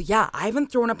like. Well, yeah, I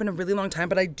haven't thrown up in a really long time,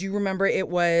 but I do remember it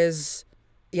was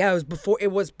before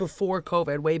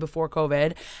COVID, way before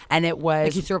COVID, and it was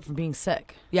Like you threw up from being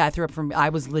sick. I threw up I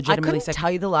was I legitimately couldn't sick.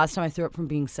 tell you the last time I threw up from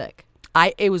being sick.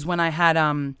 It was when I had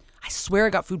I swear I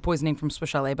got food poisoning from Swiss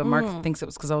Chalet, but Mark thinks it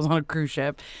was because I was on a cruise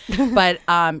ship. But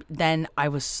then I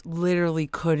was literally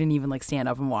couldn't even like stand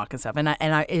up and walk and stuff, and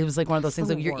it was like one of those things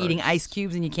the like you're eating worst. ice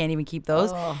cubes and you can't even keep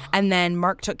those. And then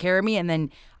Mark took care of me, and then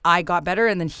I got better,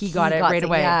 and then he got it got right sick.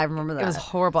 away. Yeah, I remember It was that.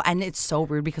 horrible, and it's so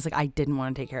weird because like I didn't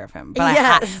want to take care of him, but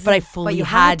Yes. I fully you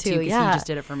had to because yeah. he just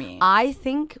did it for me. I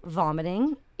think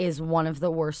vomiting is one of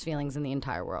the worst feelings in the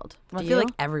entire world. I Do feel you?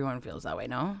 like everyone feels that way.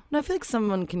 No. No, I feel like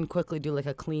someone can quickly do like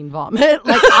a clean vomit.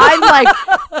 Like I'm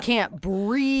like can't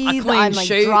breathe. clean I'm like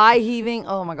sheet. dry heaving.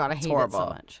 Oh my God, I hate Horrible. it so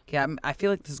much. Yeah, I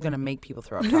feel like this is gonna make people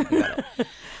throw up talking about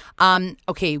it.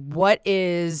 Okay, what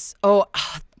is?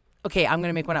 Okay, I'm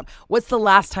gonna make one up. What's the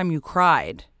last time you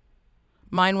cried?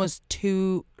 Mine was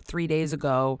 2-3 days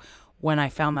ago when I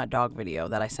found that dog video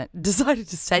that I decided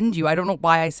to send you. I don't know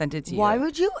why I sent it to you. Why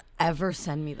would you ever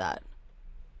send me that?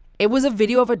 It was a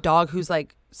video of a dog who's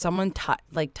like someone tied.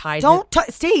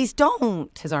 Stace,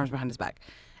 don't. his arms behind his back.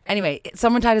 Anyway,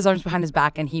 someone tied his arms behind his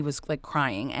back and he was like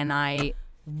crying, and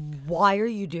Why are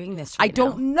you doing this? I Right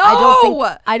don't now?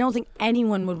 know. I don't think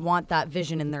anyone would want that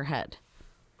vision in their head.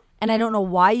 And I don't know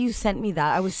why you sent me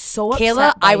that. I was so upset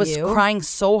Kayla, by I was you. crying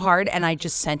so hard, and I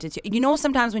just sent it to you. You know,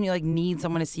 sometimes when you like need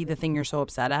someone to see the thing you're so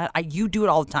upset at, you do it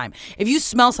all the time. If you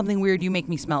smell something weird, you make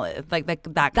me smell it, like that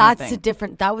kind of That's thing. a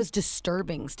different. That was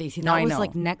disturbing, Stacey. That I was know.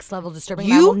 like next level disturbing.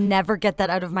 You- I will never get that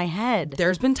out of my head.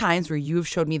 There's been times where you have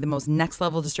showed me the most next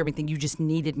level disturbing thing. You just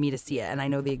needed me to see it, and I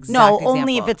know the exact No, example.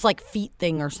 only if it's like feet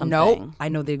thing or something. No, I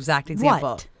know the exact example.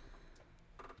 What?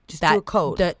 Just do a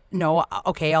code. No,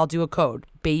 okay, I'll do a code.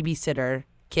 Babysitter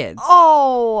kids.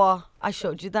 Oh, I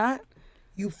showed you that.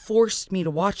 You forced me to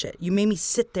watch it. You made me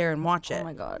sit there and watch it. Oh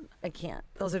my God, I can't.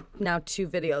 Those are now 2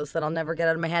 videos that I'll never get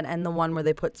out of my head, and the one where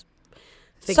they put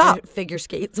figure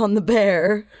skates on the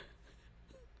bear.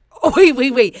 Oh,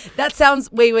 wait. That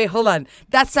sounds, wait, hold on.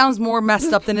 That sounds more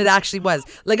messed up than it actually was.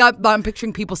 Like, I'm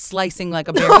picturing people slicing like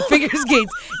a bear with figure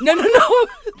skates. No.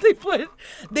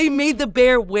 They made the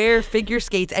bear wear figure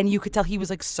skates, and you could tell he was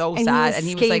like so sad. And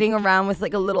he was skating around with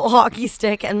like a little hockey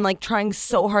stick and like trying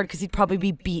so hard because he'd probably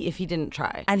be beat if he didn't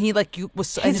try. And he like,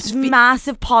 his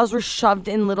massive paws were shoved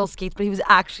in little skates, but he was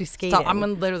actually skating. Stop, I'm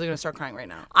literally going to start crying right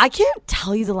now. I can't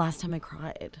tell you the last time I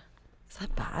cried. Is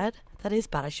that bad? That is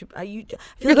bad. I feel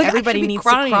You're like everybody needs to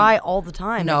cry all the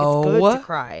time. No. Like, it's good to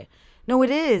cry. No, it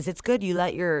is. It's good. You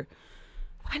let your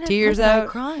tears out.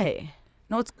 Cry.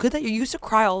 No, it's good that you used to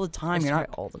cry all the time. You're not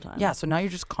all the time. Yeah, so now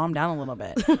you're just calmed down a little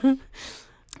bit.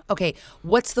 Okay,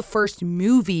 what's the first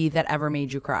movie that ever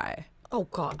made you cry? Oh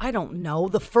God, I don't know.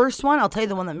 The first one, I'll tell you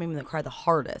the one that made me cry the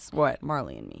hardest. What?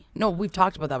 Marley and Me. No, we've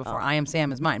talked about that before. I Am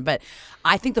Sam is mine. But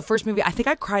I think the first movie, I think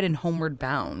I cried in Homeward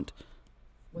Bound.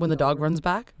 When the dog runs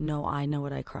back? No, I know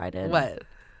what I cried in. What?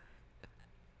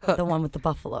 The one with the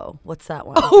buffalo. What's that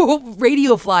one? Oh,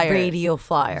 Radio Flyer. Radio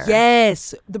Flyer.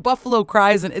 Yes. The buffalo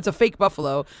cries, and it's a fake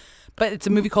buffalo. But it's a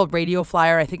movie called Radio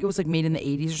Flyer. I think it was like made in the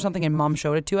 80s or something, and Mom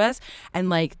showed it to us. And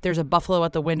like there's a buffalo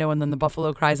at the window, and then the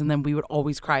buffalo cries, and then we would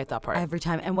always cry at that part. Every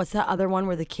time. And what's that other one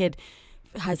where the kid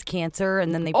has cancer,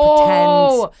 and then they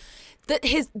pretend...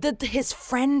 His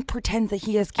friend pretends that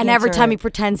he has cancer. And every time he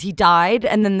pretends he died,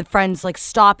 and then the friend's like,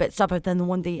 stop it. Then the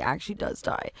one day he actually does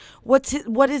die. What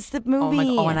is the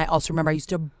movie? Oh, and I also remember I used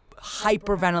to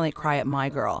hyperventilate, cry at My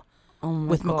Girl. Oh my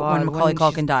with God. When Macaulay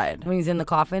Culkin died. When he's in the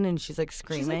coffin and she's like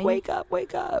screaming. She's like, wake up,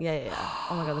 wake up. Yeah.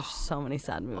 Oh my God, there's so many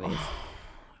sad movies.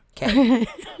 Okay.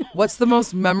 What's the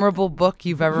most memorable book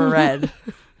you've ever read?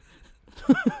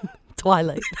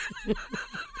 Twilight.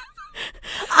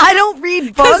 I don't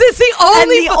read books. It's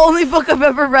the only book I've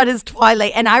ever read is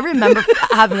Twilight, and I remember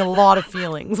having a lot of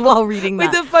feelings while reading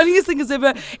that. Wait, the funniest thing is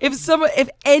if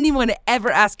anyone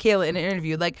ever asked Kayla in an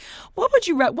interview, like, what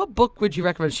book would you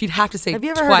recommend? She'd have to say. Have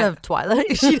you ever heard of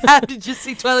Twilight? She'd have to just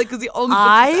say Twilight because the only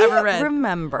book she's ever read. I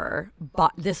remember,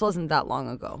 but this wasn't that long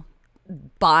ago,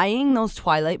 buying those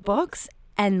Twilight books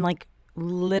and like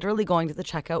literally going to the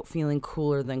checkout feeling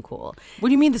cooler than cool. What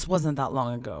do you mean this wasn't that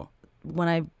long ago? When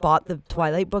I bought the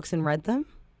Twilight books and read them.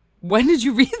 When did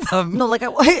you read them? No, like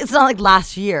it's not like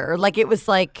last year. Like it was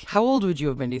like. How old would you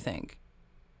have been, do you think?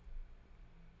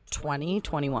 20,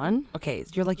 21. Okay,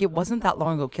 you're like, it wasn't that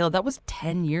long ago, Kayla. That was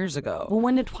 10 years ago. Well,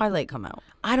 when did Twilight come out?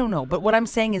 I don't know, but what I'm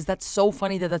saying is that's so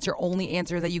funny that that's your only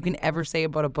answer that you can ever say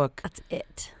about a book. That's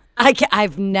it.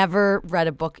 I've never read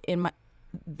a book in my...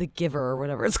 The Giver or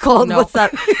whatever it's called. No. What's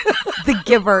that? The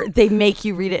Giver. They make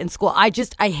you read it in school. I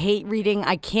hate reading.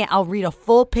 I'll read a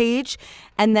full page.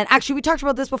 And then actually we talked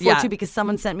about this before too, because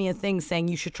someone sent me a thing saying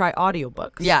you should try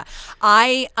audiobooks. Yeah.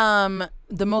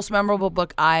 The most memorable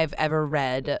book I've ever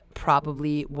read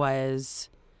probably was...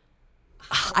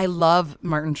 I love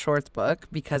Martin Short's book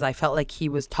because I felt like he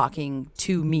was talking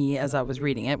to me as I was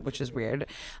reading it, which is weird.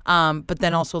 But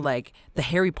then also like the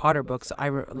Harry Potter books, I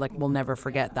will never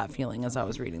forget that feeling as I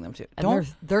was reading them too. And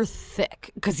they're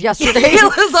thick because yesterday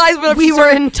we were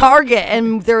in Target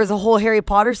and there was a whole Harry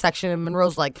Potter section and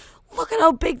Monroe's like, look at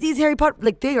how big these Harry Potter,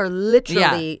 like they are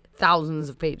literally thousands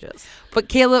of pages. But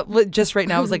Kayla just right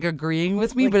now was like agreeing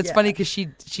with me, but it's funny because she's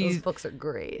those books are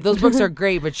great. Those books are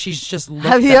great, but she's just looked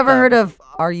Have you at ever them. heard of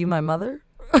Are You My Mother?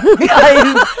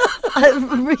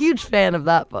 I'm a huge fan of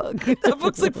that book. That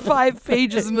book's like 5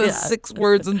 pages and there's 6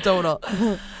 words in total.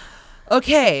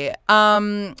 Okay,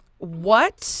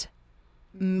 what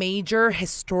major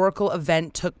historical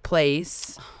event took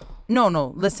place?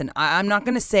 No, listen, I'm not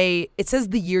going to say, it says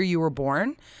the year you were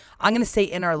born. I'm going to say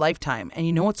in our lifetime. And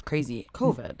you know what's crazy?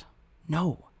 COVID.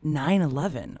 No,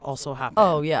 9/11 also happened.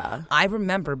 Oh, yeah. I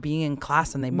remember being in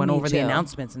class and they went Me over the too.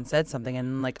 announcements and said something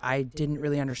and like I didn't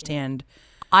really understand.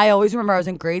 I always remember I was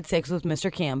in grade 6 with Mr.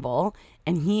 Campbell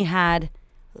and he had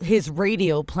his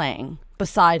radio playing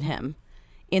beside him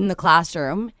in the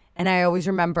classroom. And I always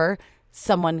remember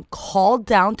someone called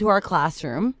down to our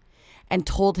classroom and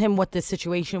told him what the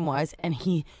situation was, and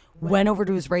he went over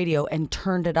to his radio and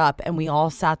turned it up, and we all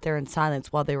sat there in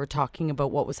silence while they were talking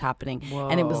about what was happening. Whoa.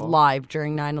 And it was live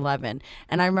during 9/11.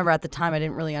 And I remember at the time I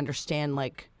didn't really understand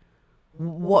like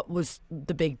what was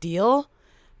the big deal,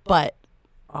 but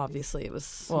obviously it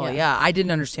was. Well, yeah, I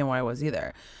didn't understand why it was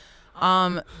either.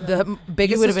 The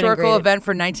biggest would've been in historical grade- event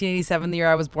for 1987, the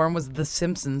year I was born, was The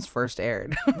Simpsons first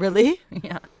aired. Really?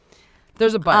 Yeah.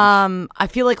 There's a bunch. I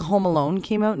feel like Home Alone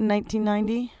came out in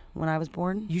 1990 when I was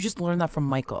born. You just learned that from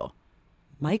Michael.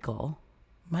 Michael,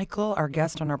 Our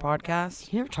guest on our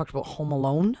podcast. you never talked about Home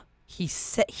Alone? He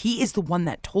said he is the one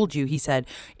that told you. He said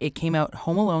it came out.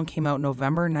 Home Alone came out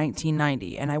November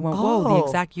 1990, and I went, "Whoa, the Oh.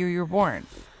 exact year you were born."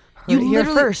 Heard it here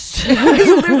literally- first.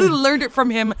 You literally learned it from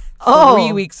him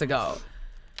 3 weeks ago.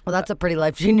 Well, that's a pretty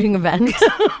life-changing event.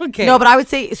 Okay. No, but I would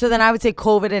say so. Then I would say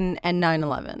COVID and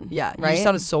 9/11. Yeah, right. You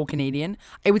sounded so Canadian.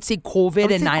 I would say COVID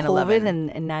and 9/11. COVID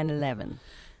and 9/11.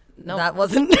 No. That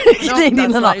wasn't that's Canadian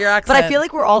at not all. your But I accent. feel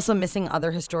like we're also missing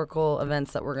other historical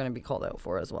events that we're going to be called out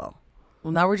for as well.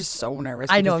 Well, now we're just so nervous.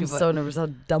 I know. I'm because so nervous how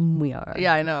dumb we are.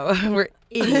 Yeah, I know. We're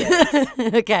idiots.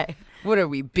 Okay. What are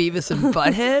we, Beavis and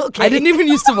Butthead? Okay. I didn't even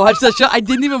used to watch that show. I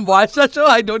didn't even watch that show.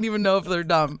 I don't even know if they're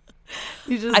dumb.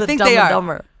 You just I a think dumb they and are.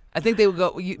 dumber. I think they would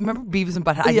go. You remember Beavis and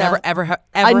Butthead? I Yeah. never ever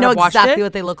I know have watched exactly it.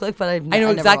 what they look like, but I know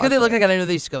exactly what they look like, and I know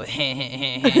they used to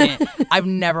go. I've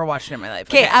never watched it in my life.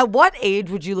 Okay, at what age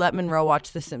would you let Monroe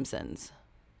watch The Simpsons?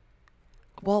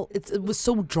 Well, it was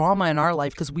so drama in our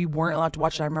life because we weren't allowed to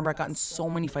watch it. I remember I got in so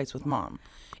many fights with Mom.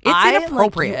 It's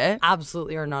inappropriate. Like, you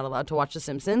absolutely are not allowed to watch The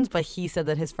Simpsons, but he said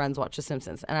that his friends watch The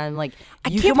Simpsons. And I'm like,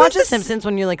 you can't can watch believe The Simpsons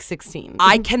when you're like 16.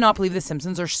 I cannot believe The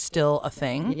Simpsons are still a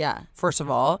thing. Yeah. First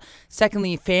of all.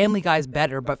 Secondly, Family Guy's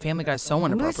better, but Family Guy's so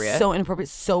inappropriate. So inappropriate.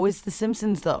 So is The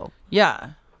Simpsons, though.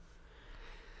 Yeah.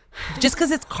 Just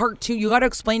because it's cartoon, you got to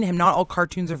explain to him not all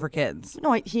cartoons are for kids.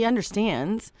 No, he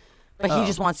understands, but he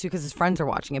just wants to because his friends are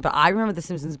watching it. But I remember The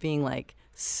Simpsons being like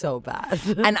so bad.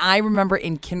 And I remember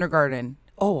in kindergarten,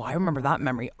 I remember that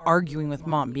memory, arguing with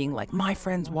Mom, being like, my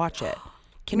friends watch it.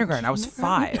 Kindergarten, I was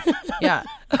 5. Yeah.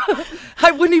 I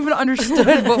wouldn't even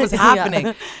understood what was happening.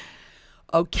 Yeah.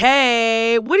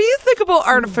 Okay. What do you think about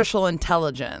artificial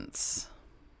intelligence?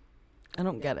 I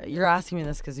don't get it. You're asking me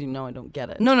this because you know I don't get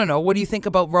it. No. What do you think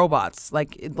about robots?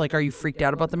 Like, are you freaked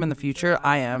out about them in the future?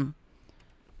 I am.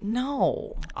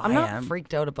 No, I'm I not am.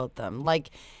 freaked out about them. Like,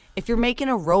 if you're making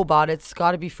a robot, it's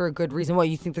got to be for a good reason. What,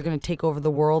 you think they're going to take over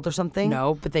the world or something?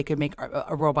 No, but they could make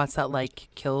robots that like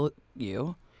kill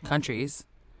you, countries,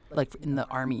 like in the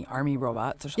army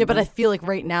robots or something. Yeah, but I feel like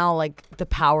right now, like the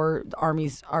power the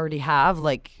armies already have,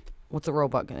 like, what's a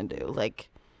robot going to do? Like,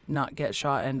 not get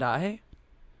shot and die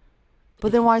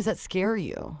but then why does that scare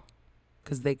you?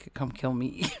 because they could come kill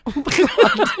me.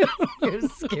 You're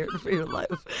scared for your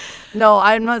life. No,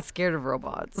 I'm not scared of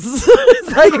robots. Is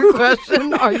that your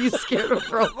question? Are you scared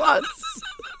of robots?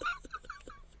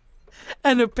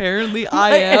 And apparently I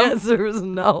My am. answer is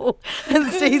no.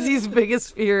 And Stacey's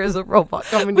biggest fear is a robot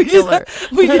coming to kill her.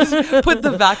 We just put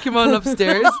the vacuum on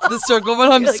upstairs, the circle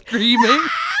one. I'm screaming.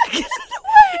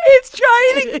 It's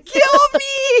trying to kill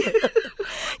me.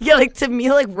 Yeah, like to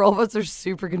me, like robots are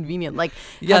super convenient. Like,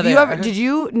 Yeah, have they you ever? are. Did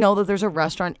you know that there's a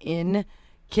restaurant in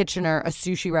Kitchener, a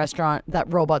sushi restaurant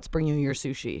that robots bring you your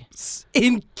sushi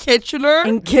In Kitchener?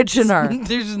 in Kitchener?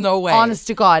 There's no way. Honest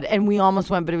to God, and we almost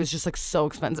went, but it was just like so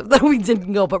expensive that we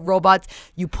didn't go. But robots,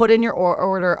 you put in your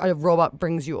order, a robot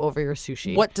brings you over your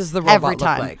sushi. What does the robot every look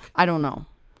time? like? I don't know.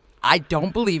 I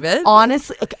don't believe it.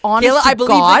 Honestly, honest Kayla, to I believe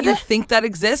God, that you think that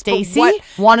exists. but Stacey, what-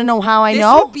 want to know how I This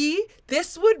know?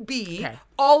 would be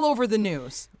all over the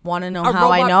news. Want to know A how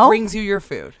I robot know? brings you your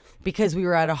food. Because we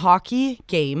were at a hockey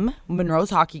game,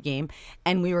 Monroe's hockey game,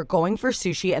 and we were going for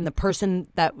sushi, and the person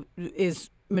that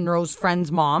is Monroe's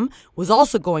friend's mom was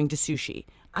also going to sushi.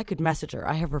 I could message her.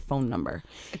 I have her phone number.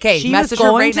 Okay, she message was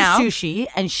her going right to now. sushi,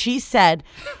 and she said,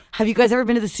 "Have you guys ever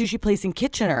been to the sushi place in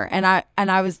Kitchener?" And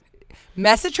I was,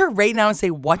 Message her right now and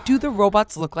say, what do the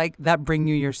robots look like that bring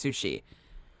you your sushi?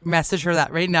 Message her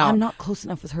that right now. I'm not close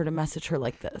enough with her to message her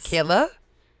like this. Kayla,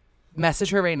 message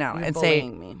her right now You're and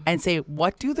bullying me. say,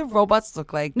 what do the robots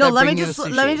look like? No, that let bring me you the just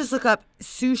sushi? let me just look up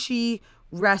sushi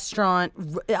restaurant.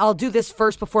 I'll do this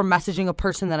first before messaging a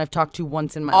person that I've talked to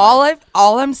once in my life.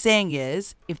 All I'm saying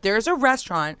is, if there's a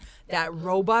restaurant that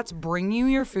robots bring you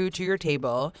your food to your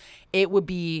table, it would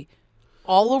be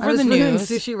all over the news.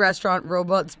 Sushi restaurant,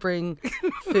 robots bring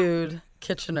food,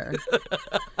 Kitchener.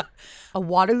 A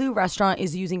Waterloo restaurant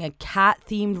is using a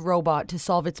cat-themed robot to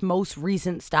solve its most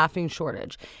recent staffing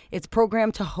shortage. It's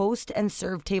programmed to host and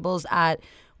serve tables at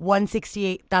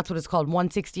 168, that's what it's called,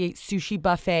 168 Sushi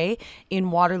Buffet in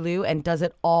Waterloo, and does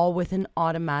it all with an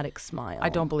automatic smile. I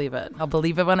don't believe it. I'll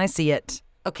believe it when I see it.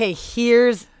 Okay,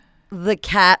 here's the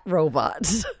cat robot.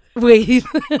 Wait,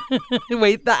 let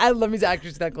me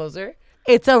actually see that closer.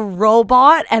 It's a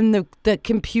robot, and the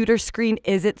computer screen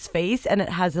is its face, and it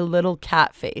has a little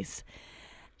cat face.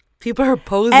 People are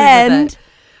posing And with it.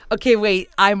 Okay, wait.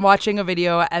 I'm watching a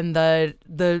video and the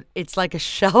it's like a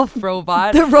shelf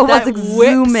robot. The robot's that like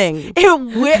zooming.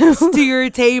 It whips to your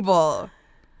table.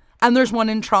 And there's one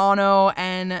in Toronto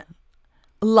and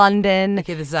London.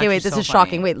 Okay, this is wait, actually this so is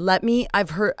shocking. funny.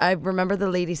 Wait, I remember the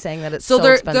lady saying that it's so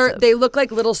so expensive. they look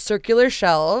like little circular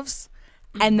shelves,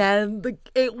 and then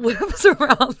it whips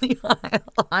around the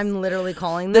aisle. I'm literally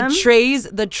calling them.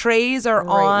 The trays are Right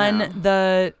on now.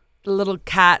 the little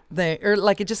cat thing, or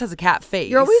like it just has a cat face.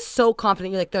 You're always so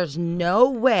confident. You're like, there's no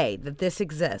way that this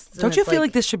exists. And Don't you it's feel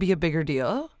like this should be a bigger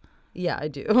deal? Yeah, I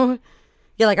do.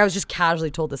 Yeah, like I was just casually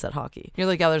told this at hockey. You're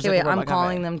like, yeah, there's Okay, like wait, a I'm robot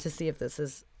calling cafe. them to see if this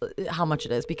is how much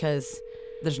it is because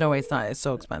There's no way it's not. It's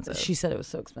so expensive. she said it was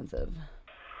so expensive.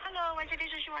 Hello, what's the dish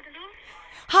you want to do?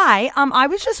 Hi, I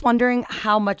was just wondering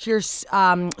how much your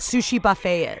sushi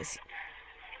buffet is.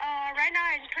 Right now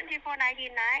it's $24.99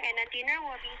 and the dinner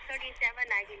will be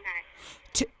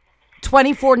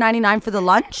 $37.99. $24.99 for the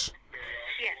lunch,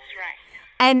 Yes,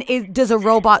 right. and does a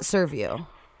robot serve you?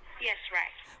 Yes,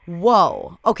 right.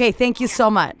 Whoa. Okay, thank you so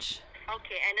much.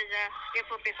 Okay, and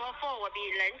before 4 will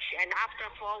be lunch and after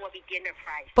 4 will be dinner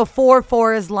price. Before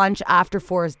 4 is lunch, after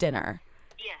 4 is dinner.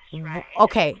 Yes, right.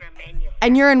 Okay. And the menu.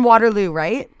 And you're in Waterloo,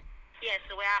 right? Yes,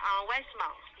 we are on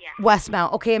Westmount. Yeah.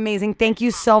 Westmount. Okay, amazing. Thank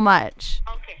you so much.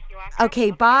 Okay, you are.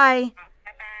 Okay, bye.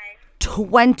 Bye-bye.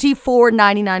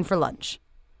 $24.99 for lunch.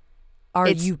 Are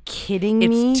It's- you kidding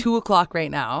me? It's 2:00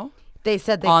 right now. They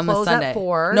said they on the close Sunday. at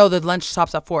 4. No, the lunch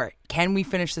stops at 4. Can we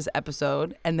finish this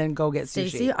episode and then go get sushi?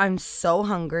 Stacey, I'm so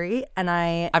hungry, and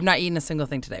I've not eaten a single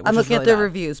thing today. Which I'm is looking at really the bad.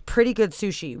 reviews. Pretty good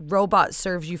sushi. Robot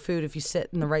serves you food if you sit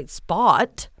in the right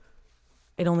spot.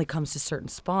 It only comes to certain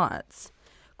spots.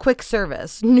 Quick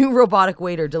service. New robotic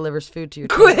waiter delivers food to your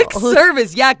Quick table.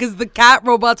 service, yeah, because the cat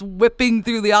robot's whipping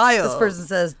through the aisle. This person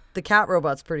says the cat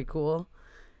robot's pretty cool.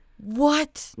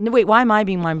 What? No, wait, why am I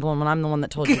being mind blown when I'm the one that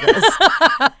told you this?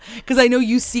 Because I know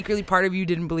you secretly, part of you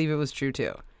didn't believe it was true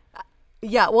too.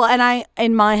 Yeah, well, and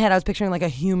in my head, I was picturing like a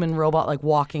human robot like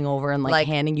walking over and like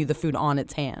handing you the food on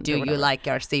its hand. or whatever. like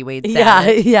our seaweed Yeah,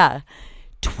 yeah.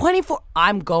 24.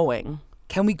 I'm going.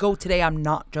 Can we go today? I'm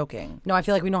not joking. No, I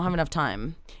feel like we don't have enough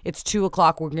time. It's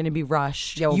 2:00. We're gonna be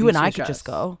rushed. Yeah, we'll you be and I so could just stressed.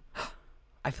 go.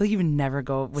 I feel like you would never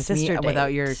go with Sister me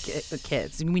without your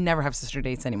kids. We never have sister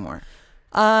dates anymore.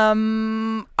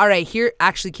 All right, here,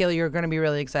 actually, Kayla, you're going to be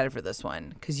really excited for this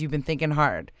one because you've been thinking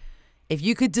hard. If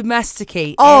you could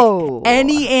domesticate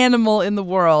any animal in the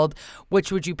world, which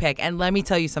would you pick? And let me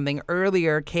tell you something.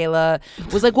 Earlier, Kayla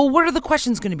was like, well, what are the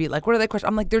questions going to be? Like, what are the questions?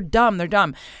 I'm like, they're dumb. They're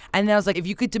dumb. And then I was like, if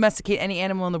you could domesticate any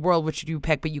animal in the world, which would you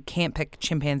pick? But you can't pick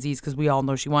chimpanzees because we all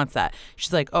know she wants that.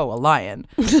 She's like, oh, a lion.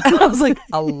 And I was like,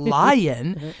 a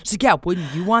lion? She's like, yeah,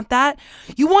 wouldn't you want that?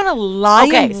 You want a lion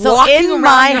Okay, so walking in around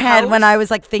my your head, house? when I was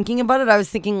like thinking about it, I was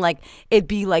thinking like it'd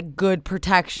be like good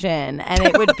protection, and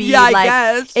it would be Yeah, I like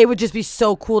guess. it would just be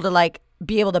so cool to like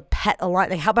be able to pet a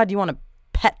lion. Like, how bad do you want to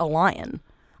pet a lion?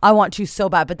 I want to so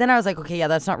bad, but then I was like, okay, yeah,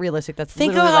 that's not realistic. That's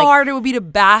Think of literally, how like, hard it would be to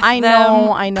bath I them, know,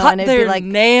 cut and it'd their be like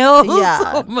nails.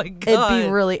 Yeah, Oh my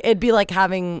god, it'd be like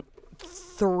having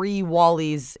 3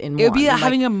 Wallies in one. It would be Like,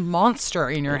 having a monster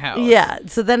in your house. yeah.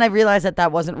 So then I realized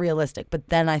that wasn't realistic, but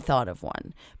then I thought of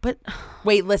one. But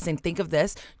Wait, listen. Think of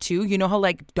this too. You know how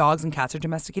like dogs and cats are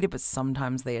domesticated, but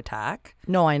sometimes they attack.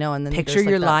 no, I know. And then Picture there's,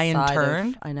 like, your that lion side of-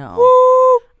 turned. I know.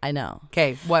 Woo! I know.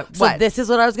 Okay, what? So What? this is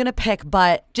what I was gonna pick,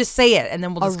 but Just say it, and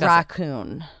then we'll a discuss it.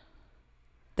 raccoon.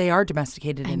 They are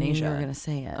domesticated I in knew Asia. you were gonna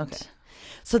say it. Okay.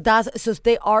 So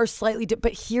they are slightly,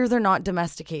 but here they're not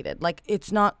domesticated. Like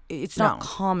it's not No.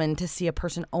 common to see a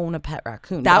person own a pet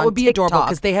raccoon. That But on would be adorable TikTok,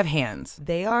 because they have hands.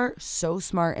 they are so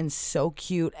smart and so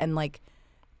cute and like,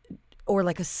 or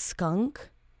like a skunk.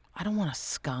 I don't want a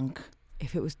skunk.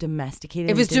 If it was domesticated,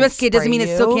 If and it's didn't domesticated, doesn't spray mean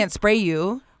it still you- can't spray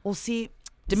you. Well, see,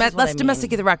 Let's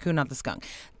domesticate the raccoon, not the skunk.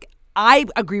 I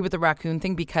agree with the raccoon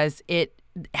thing because it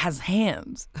has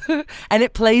hands and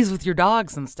it plays with your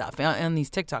dogs and stuff on these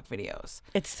TikTok videos.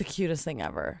 It's the cutest thing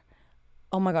ever.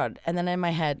 Oh my god! And then in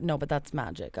my head, no, but that's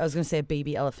magic. I was gonna say a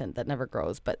baby elephant that never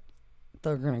grows, but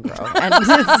they're gonna grow. And it's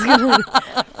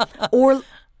gonna, or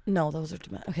no, those are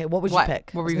okay. What would you What?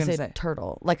 pick? What were I you was gonna say? say?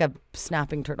 Turtle, like a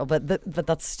snapping turtle, but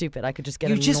that's stupid. I could just get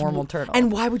a normal turtle.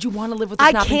 And why would you want to live with a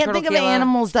I snapping can't turtle, think of Kayla?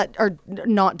 animals that are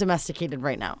not domesticated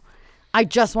right now. I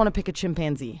just want to pick a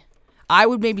chimpanzee. I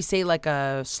would maybe say like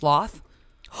a sloth.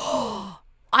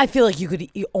 I feel like you could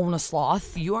own a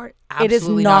sloth. You are It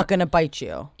absolutely is not going to bite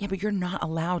you. Yeah, but you're not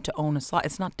allowed to own a sloth.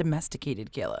 It's not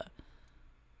domesticated, Kayla.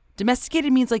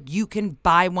 Domesticated means like you can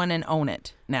buy one and own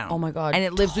it now. Oh my God, And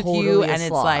it lives with totally you, a and it's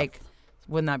sloth. like,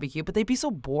 wouldn't that be cute? But they'd be so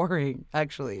boring,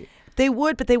 actually. They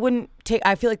would, but they wouldn't take.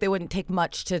 I feel like they wouldn't take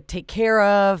much to take care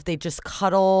of. They just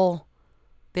cuddle.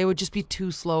 They would just be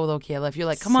too slow though, Kayla. If you're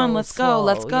like, come So on, let's slow, go,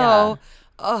 let's go.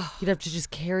 You'd have to just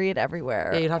carry it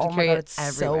everywhere. Yeah, you'd have to my carry God, it it's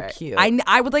everywhere. so cute.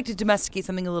 I would like to domesticate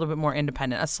something a little bit more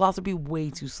independent. A sloth would be way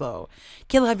too slow.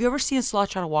 Kayla, have you ever seen a sloth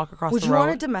try to walk across Would the you road?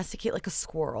 want to domesticate like a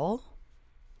squirrel?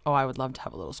 Oh, I would love to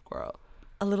have a little squirrel.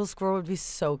 A little squirrel would be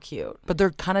so cute. But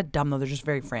they're kind of dumb though. They're just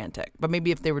very frantic. But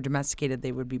maybe if they were domesticated,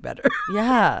 they would be better.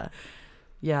 Yeah.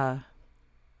 Yeah.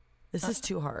 This is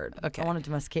too hard. Okay. I want to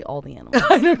domesticate all the animals.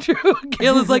 I know, true.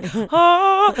 Kayla's like,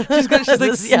 ah. She's like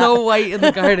Yeah. Snow White in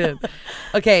the garden.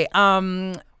 Okay.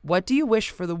 What do you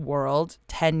wish for the world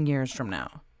 10 years from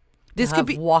now? This could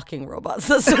be walking robots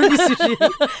that serve you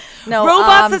sushi. No,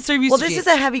 Robots that serve you Well, sushi. this is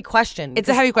a heavy question. It's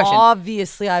a because heavy question.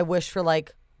 Obviously, I wish for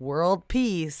like world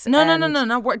peace. No.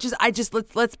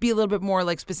 Let's be a little bit more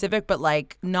like specific, but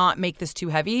like not make this too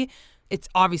heavy. It's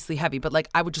obviously heavy, but like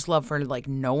I would just love for like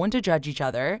no one to judge each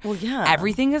other. Well, yeah.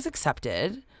 Everything is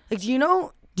accepted. Like, do you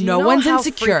know No one's how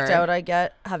insecure. freaked out I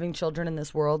get having children in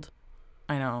this world?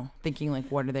 I know. Thinking like,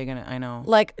 what are they gonna? I know.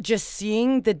 Like, just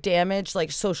seeing the damage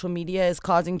like social media is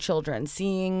causing children,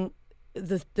 seeing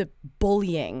the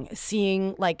bullying,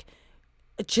 seeing like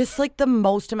just like the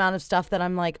most amount of stuff that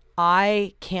I'm like,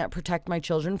 I can't protect my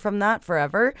children from that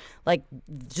forever. Like,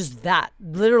 just that,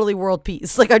 literally world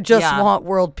peace. Like, I just want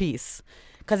world peace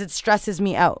because it stresses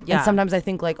me out. Yeah. And sometimes I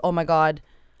think like, oh my God.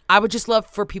 I would just love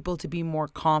for people to be more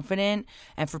confident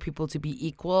and for people to be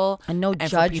equal And no for people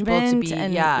to judgment be,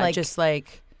 and, yeah, like- just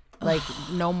like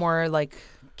no more like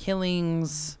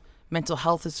killings. Mental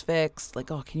health is fixed. Like,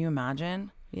 oh, can you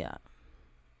imagine? Yeah.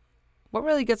 What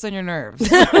really gets on your nerves?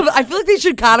 I feel like they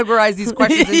should categorize these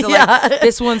questions into like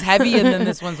this one's heavy and then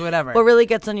this one's whatever. What really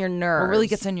gets on your nerves? What really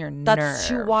gets on your nerves? That's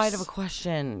too wide of a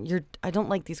question. I don't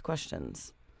like these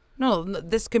questions. No,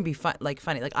 this can be fun. Like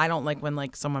funny. Like I don't like when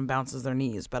like someone bounces their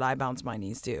knees, but I bounce my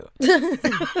knees too.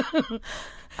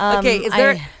 Okay, is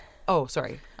there? Oh,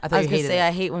 sorry. I thought I was you gonna hated say it.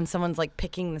 I hate when someone's like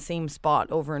picking the same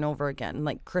spot over and over again.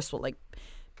 Like Chris will like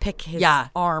pick his Yeah.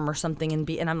 arm or something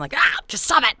and I'm like, just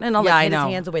stop it, and I'll Yeah, like I hit his know.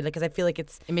 hands away because I feel like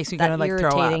it makes me that kind of like throw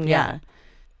up. irritating. Yeah.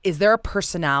 Is there a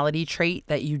personality trait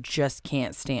that you just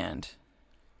can't stand?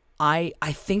 I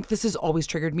think this has always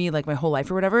triggered me like my whole life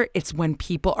or whatever. It's when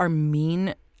people are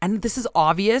mean, and this is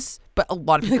obvious, but a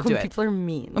lot of people Like do when it. people are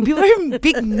mean. When people are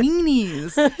big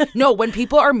meanies. No, when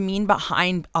people are mean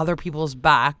behind other people's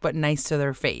back, but nice to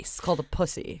their face. It's called a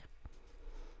pussy.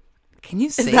 Can you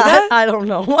say Is that? I don't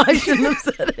know. I shouldn't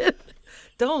have said it.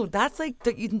 Don't. That's like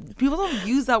people don't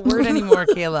use that word anymore,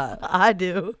 Kayla. I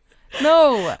do.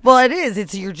 No. Well, it is.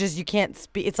 It's you can't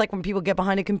speak. It's like when people get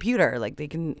behind a computer. Like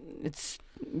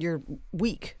you're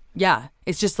weak. Yeah,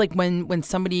 it's just like when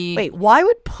somebody. Wait, why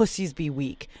would pussies be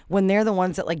weak when they're the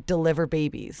ones that like deliver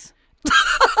babies?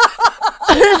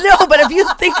 No, but if you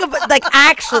think of it, like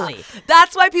actually,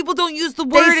 That's why people don't use the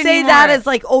word they say anymore. that as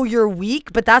like, oh, you're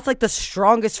weak, but that's like the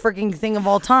strongest freaking thing of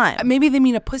all time. Maybe they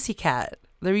mean a pussycat.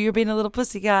 You're being a little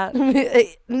pussycat.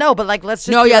 No, but like let's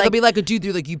just No, be yeah, like, they'll be like a dude.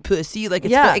 They're like you pussy. Like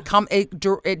it's Yeah.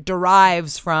 it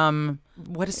derives from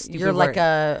what is stupid you're like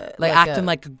word? a acting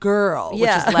like a girl,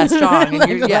 yeah. which is less strong. And like,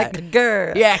 you're, yeah, like a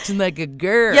girl. you're acting like a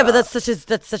girl. Yeah, but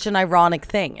that's such an ironic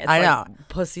thing. It's I like, know.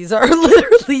 pussies are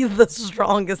literally the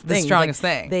strongest thing. strongest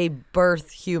thing. They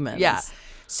birth humans. Yeah.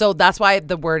 So that's why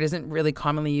the word isn't really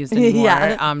commonly used anymore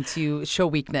Yeah. to show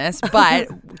weakness. But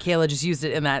Kayla just used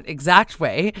it in that exact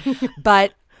way.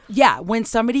 But yeah, when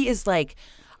somebody is like,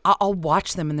 I'll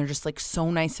watch them and they're just like so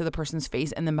nice to the person's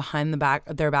face, and then behind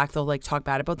their back they'll like talk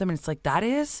bad about them, and it's like that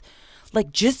is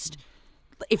like just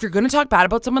if you're gonna talk bad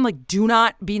about someone, like do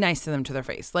not be nice to them to their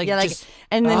face. Like Yeah, like, just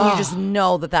and then you just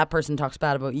know that person talks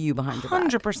bad about you behind your back.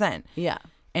 100%. Yeah.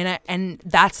 And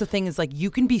that's the thing is like you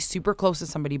can be super close to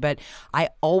somebody, but I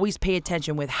always pay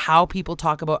attention with how people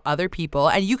talk about other people.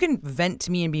 And you can vent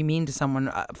to me and be mean to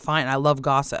someone, fine. I love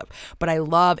gossip, but I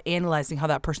love analyzing how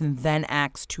that person then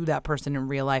acts to that person in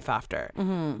real life after.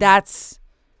 That's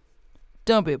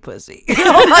don't be a pussy.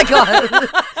 Oh my God.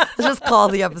 Let's just call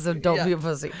the episode Don't Be a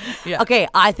Pussy. Yeah. Okay,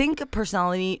 I think a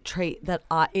personality trait that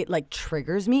it like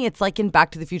triggers me. It's like in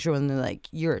Back to the Future when they're like,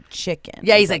 you're a chicken.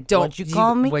 Yeah, It's he's like, don't What'd you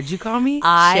call me? What'd you call me?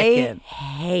 I Chicken.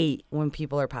 hate when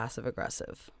people are passive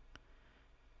aggressive.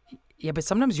 Yeah, but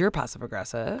sometimes you're passive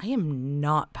aggressive. I am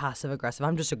not passive aggressive.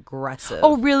 I'm just aggressive.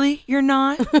 Oh, really? You're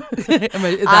not?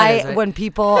 Right? When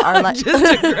people are like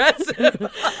Just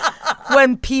aggressive.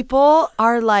 when people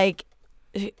are like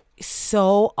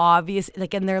so obvious,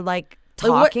 like, and they're like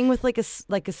Like what- talking with like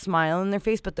a smile on their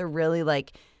face, but they're really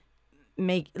like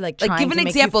make like Like, trying give an to make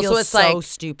example. you feel So it's so like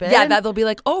stupid. Yeah, that they'll be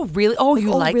like, oh really? Oh,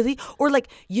 you like really? Or like,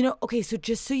 you know, okay, so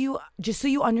just so you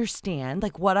understand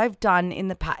like what I've done in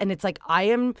the past, and it's like I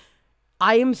am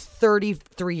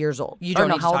 33 years old. You don't Or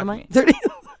no, need to how old talk am to I? me. 30.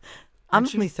 I'm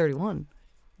only 31.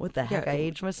 What the heck? Yeah. I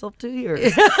aged myself 2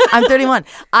 years. I'm 31.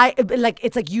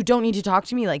 It's like you don't need to talk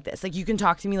to me like this. Like you can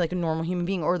talk to me like a normal human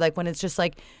being, or like when it's just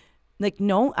like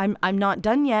no, I'm not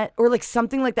done yet, or like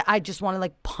something like that. I just want to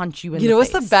like punch you in. You the know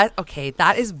what's face. the best? Okay,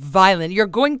 that is violent. You're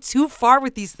going too far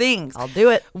with these things. I'll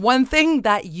do it. One thing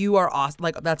that you are awesome,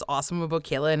 like that's awesome about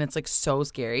Kayla, and it's like so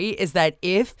scary, is that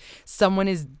if someone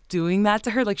is doing that to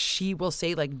her, like she will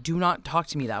say, like, "Do not talk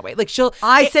to me that way." Like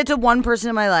I said to one person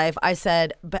in my life, I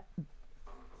said, but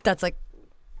that's like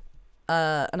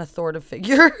an authoritative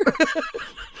figure.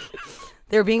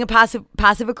 They were being a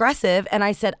passive aggressive, and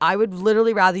I said, I would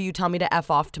literally rather you tell me to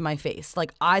F off to my face.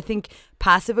 Like, I think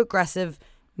passive aggressiveness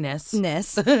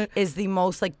is the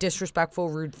most like disrespectful,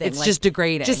 rude thing. It's Like, just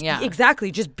degrading. Just yeah.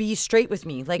 exactly. Just be straight with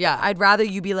me. Like, Yeah. I'd rather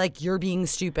you be like, you're being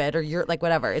stupid, or you're like,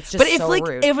 whatever. It's just But if so like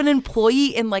rude. if an employee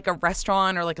in like a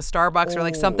restaurant or like a Starbucks or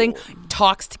like something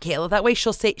talks to Kayla that way,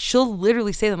 she'll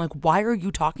literally say to them like, "Why are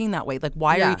you talking that way? Like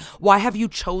why have you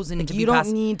chosen to you be don't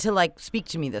passive?" need to like speak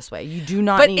to me this way. You do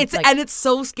not But need it's like, and it's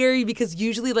so scary because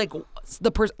usually like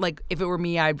the person, like if it were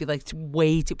me, I'd be like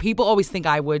way too. People always think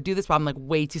I would do this, but I'm like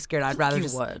way too scared. I'd rather you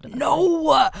just would. no.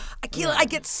 I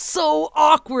get so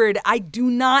awkward. I do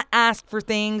not ask for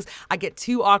things. I get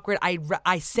too awkward.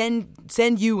 I send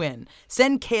you in.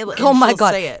 Send Kayla. Oh and my she'll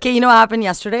God. Say it. Okay, you know what happened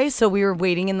yesterday? So we were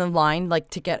waiting in the line like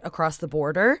to get across the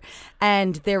border,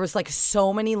 and there was like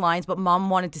so many lines, but mom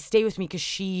wanted to stay with me because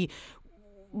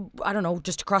I don't know,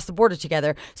 just to cross the border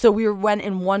together. So we went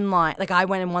in one line. Like I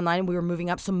went in one line and we were moving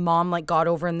up. So mom like got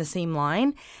over in the same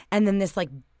line. And then this like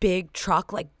big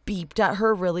truck like beeped at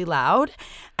her really loud.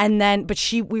 And then, but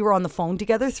we were on the phone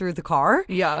together through the car.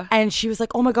 Yeah. And she was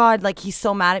like, oh my God, like he's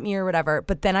so mad at me or whatever.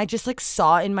 But then I just like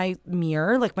saw in my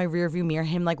mirror, like my rear view mirror,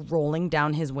 him like rolling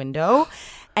down his window.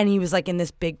 And he was like in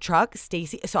this big truck,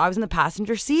 Stacy. So I was in the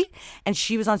passenger seat and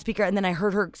she was on speaker. And then I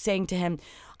heard her saying to him,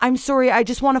 I'm sorry, I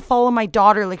just want to follow my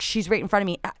daughter. Like, she's right in front of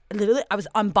me. Literally, I was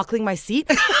unbuckling my seat.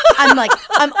 I'm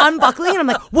unbuckling and I'm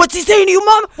like, what's he saying to you,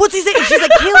 Mom? What's he saying? And she's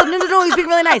like, Caleb, no, he's being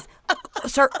really nice.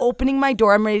 Start opening my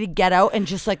door. I'm ready to get out and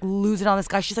just like lose it on this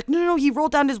guy. She's like, no, he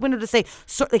rolled down his window to say,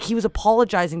 so, like he was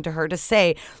apologizing to her to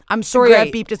say, I'm sorry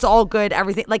I beeped. It's all good.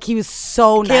 Everything. Like he was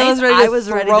so nice. Ready I was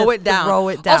ready to throw it down. Throw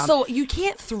it down. Also, you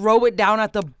can't throw it down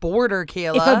at the border,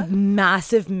 Kayla. If a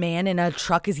massive man in a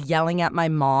truck is yelling at my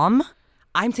mom,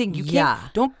 I'm saying you can't, Yeah.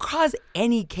 don't cause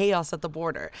any chaos at the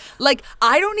border. Like,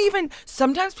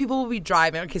 sometimes people will be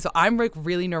driving. Okay, so I'm like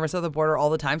really nervous at the border all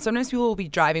the time. Sometimes people will be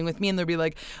driving with me and they'll be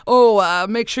like,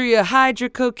 make sure you hide your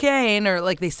cocaine, or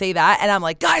like they say that. And I'm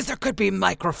like, guys, there could be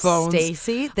microphones.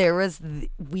 Stacy,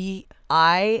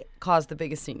 I caused the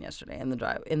biggest scene yesterday in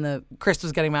the Chris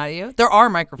was getting mad at you. There are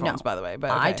microphones, by the way. But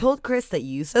okay. I told Chris that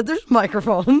you said there's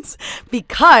microphones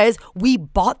because we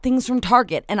bought things from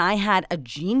Target and I had a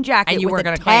jean jacket And you with weren't a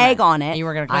gonna claim tag it. on it. And you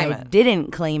weren't gonna claim I it.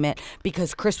 didn't claim it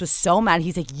because Chris was so mad.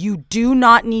 He's like, you do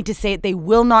not need to say it. They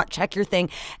will not check your thing.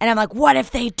 And I'm like, what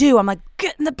if they do? I'm like,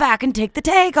 get in the back and take the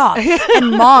tag off.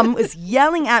 And Mom was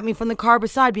yelling at me from the car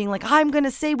beside, being like, I'm going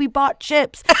to say we bought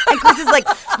chips. And Chris is like,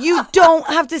 you don't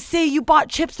have to say you bought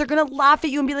chips. They're going to laugh at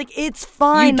you and be like, it's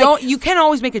fine. You can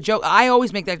always make a joke. I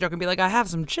always make that joke and be like, I have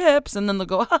some chips. And then they'll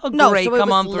go, oh, No, great, so it come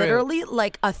was on through. literally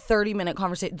like a 30-minute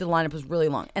conversation. The lineup was really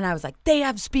long. And I was like, they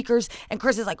have speakers. And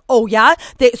Chris is like, oh, yeah?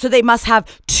 So they must have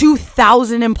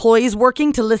 2,000 employees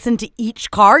working to listen to each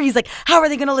car. He's like, how are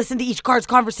they going to listen to each car's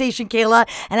conversation, Kayla?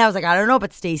 And I was like, I don't know.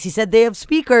 But Stacey said they have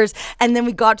speakers. And then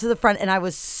we got to the front and I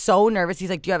was so nervous. He's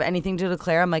like, do you have anything to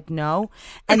declare? I'm like, no.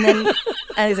 And then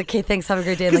and he's like, okay, thanks. Have a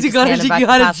great day. And, like, Because just handed back you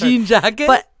the had a password. jean jacket?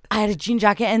 But I had a jean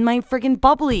jacket and my friggin'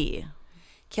 bubbly.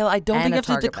 Kayla, I don't And think a you have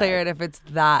to Target declare bag. it if it's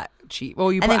that cheap.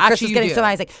 Well, you And then Chris actually was getting you so do.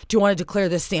 mad. He's like, do you want to declare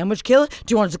this sandwich, Kayla?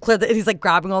 Do you want to declare that? And he's like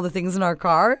grabbing all the things in our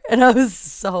car. And I was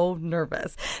so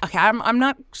nervous. Okay, I'm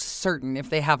not certain if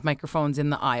they have microphones in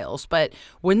the aisles, but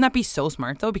wouldn't that be so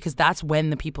smart though? Because that's when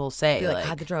the people say Be like,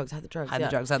 hide the drugs, hide the drugs. hide yeah.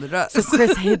 the drugs, hide the drugs. So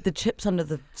Chris hid the chips under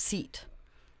the seat.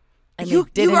 And You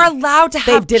they didn't- are allowed to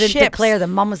have They didn't chips. declare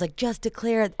them. Mom was like, just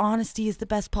declare it. Honesty is the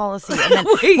best policy. And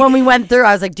then when we went through,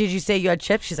 I was like, did you say you had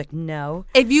chips? She's like, no.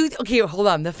 Okay, hold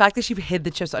on. The fact that she hid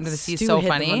the chips under the seat is Stu so hid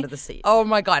them funny. under the seat. Oh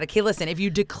my god. Okay, listen. If you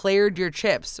declared your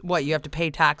chips, what, you have to pay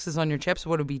taxes on your chips?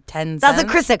 What would it be, 10 cents? That's what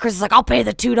Chris said. Chris is like, I'll pay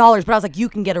the $2. But I was like, you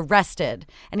can get arrested.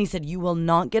 And he said, you will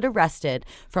not get arrested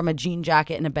from a jean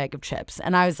jacket and a bag of chips.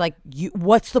 And I was like,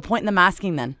 what's the point in them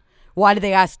asking then? Why do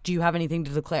they ask, do you have anything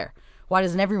to declare? Why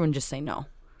doesn't everyone just say no?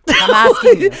 I'm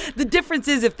asking you. The difference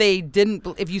is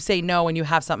if you say no and you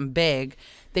have something big,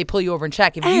 they pull you over and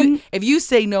check. If you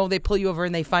say no, they pull you over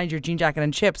and they find your jean jacket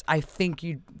and chips, I think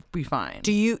you'd be fine.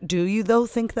 Do you though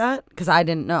think that? Because I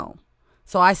didn't know.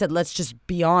 So I said, let's just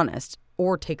be honest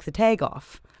or take the tag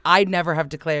off. I'd never have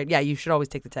declared, you should always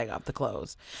take the tag off the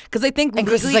clothes. Because I think And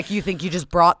Chris is like, you think you just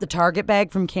brought the Target bag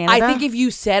from Canada? I think if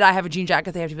you said I have a jean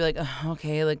jacket, they have to be like,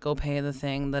 okay, like go pay the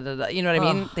thing. You know what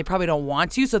I mean? They probably don't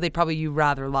want to, so they'd probably you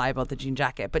rather lie about the jean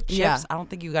jacket. But chips, Yeah. I don't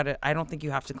think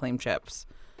you have to claim chips.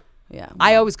 Yeah.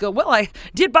 I always go, well, I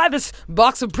did buy this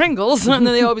box of Pringles, and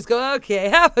then they always go, okay,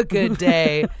 have a good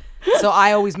day. So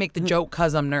I always make the joke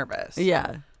because I'm nervous.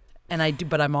 Yeah. And I do,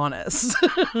 but I'm honest.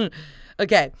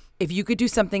 Okay, if you could do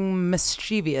something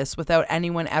mischievous without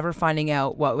anyone ever finding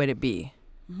out, what would it be?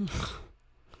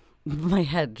 My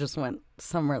head just went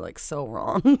somewhere like so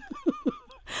wrong.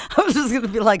 I was just going to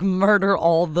be like murder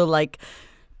all the like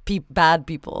bad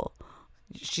people.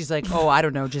 She's like, oh, I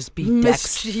don't know, just be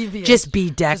Mischievous. Just be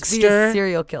Dexter. Just be a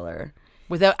serial killer.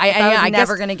 Without, I was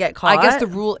never gonna get caught. I guess the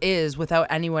rule is without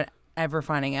anyone ever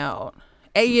finding out.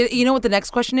 You know what the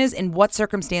next question is? In what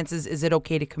circumstances is it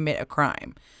okay to commit a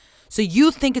crime? So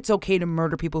you think it's okay to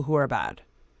murder people who are bad?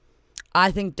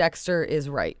 I think Dexter is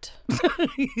right.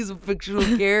 He's a fictional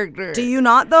character. Do you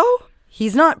not though?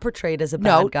 He's not portrayed as a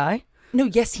bad guy. No,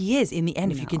 yes, he is in the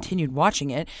end if you continued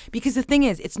watching it. Because the thing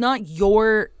is, it's not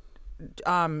your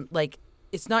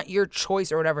it's not your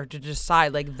choice or whatever to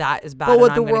decide like that is bad. But and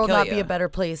would I'm the gonna world kill not you. be a better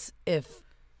place if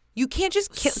You can't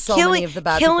just kill. So many of the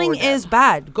bad people killing were dead. is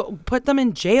bad. Go put them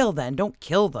in jail then. Don't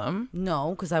kill them.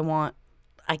 No, because I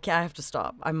have to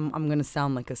stop. I'm gonna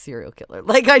sound like a serial killer.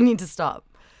 Like I need to stop.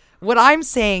 What I'm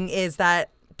saying is that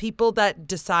people that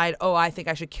decide, oh, I think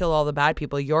I should kill all the bad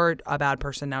people, you're a bad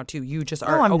person now too. You just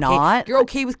are. I'm okay. not. You're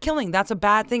okay with killing. That's a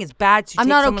bad thing. It's bad to. I'm take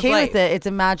not someone's okay life. with it. It's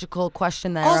a magical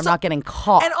question that I'm Also- not getting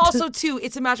caught. And also too,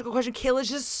 it's a magical question. Kayla's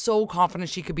just so confident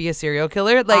she could be a serial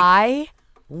killer. Like I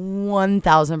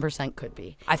 1,000% could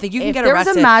be. I think you can If get there arrested.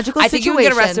 was a magical I think you can get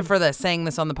situation- arrested for this, saying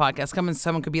this on the podcast.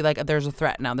 Someone could be like, "There's a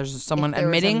threat now. There's someone If there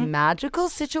was admitting." a magical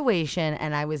situation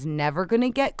and I was never gonna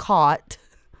get caught.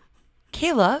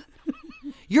 Kayla,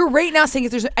 you're right now saying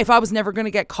if I was never going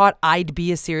to get caught, I'd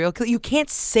be a serial killer. You can't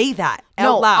say that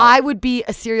out loud. I would be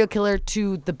a serial killer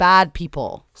to the bad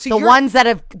people. So the you're- ones that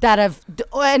have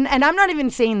and I'm not even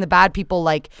saying the bad people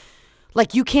like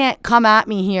you can't come at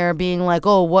me here being like,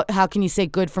 "Oh, how can you say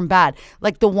good from bad?"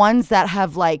 Like the ones that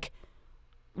have like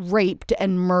raped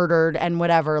and murdered and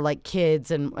whatever, like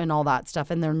kids and all that stuff,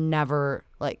 and they're never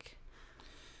like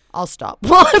I'll stop.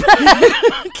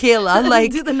 Kayla,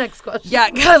 like do the next question. yeah,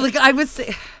 God, like I would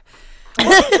say,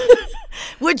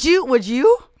 Would you?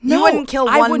 You wouldn't kill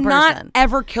one I would person. not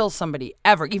ever kill somebody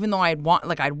ever, even though I'd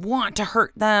want to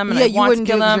hurt them. And Yeah, I'd you want wouldn't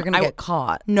to do kill it 'cause them. you're gonna I get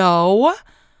caught. No,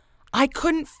 I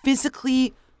couldn't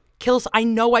physically kill. I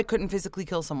know I couldn't physically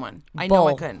kill someone. I know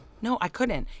I Bull. couldn't. No, I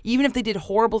couldn't. Even if they did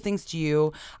horrible things to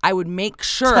you, I would make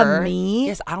sure. To me?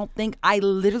 Yes, I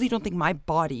literally don't think my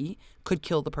body could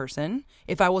kill the person.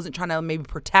 If I wasn't trying to maybe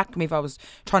protect me, if I was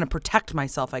trying to protect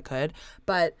myself, I could.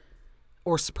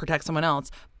 Or protect someone else.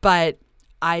 But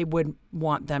I would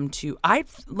want them to. I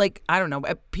don't know.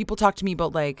 People talk to me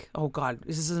about like, oh God,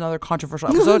 this is another controversial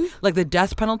episode, like the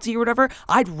death penalty or whatever.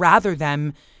 I'd rather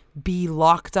them be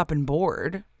locked up and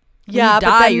bored. When you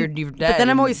die, you're dead. But then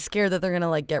I'm always scared that they're gonna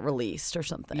like get released or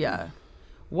something. Yeah.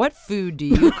 What food do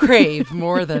you crave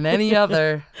more than any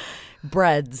other?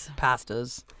 Breads.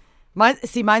 Pastas.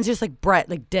 Mine's just like bread,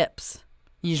 like dips.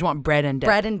 You just want bread and dip.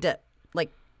 Bread and dip,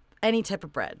 like any type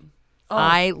of bread.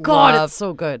 Oh God, it's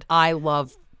so good. I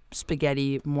love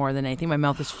spaghetti more than anything. My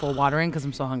mouth is full watering because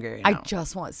I'm so hungry right I now.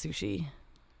 just want sushi.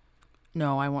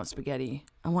 No, I want spaghetti.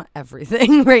 I want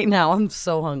everything right now. I'm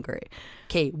so hungry.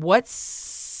 Okay, what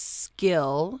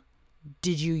skill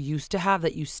did you used to have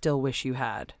that you still wish you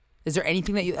had? Is there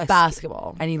anything that you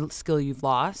Basketball. Any skill you've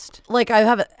lost? Like I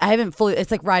haven't fully. It's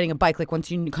like riding a bike. Like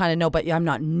once you kind of know, but I'm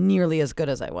not nearly as good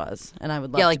as I was, and I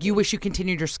would love. Yeah, to like you be. wish you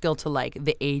continued your skill to like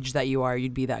the age that you are.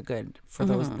 You'd be that good for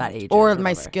that age. or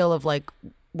my whatever. skill of like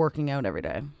working out every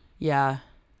day. Yeah.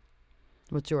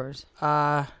 What's yours?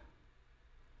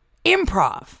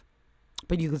 Improv.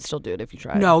 But you could still do it if you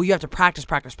tried. No, you have to practice.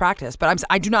 But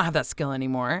I do not have that skill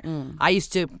anymore. I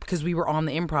used to, because we were on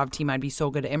the improv team, I'd be so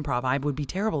good at improv. I would be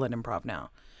terrible at improv now.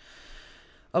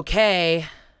 Okay.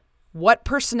 What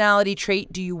personality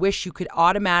trait do you wish you could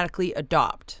automatically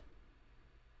adopt?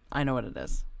 I know what it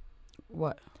is.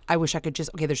 What? I wish I could just,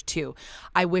 okay, there's two.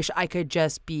 I wish I could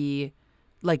just be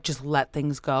like just let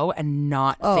things go and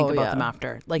not think about them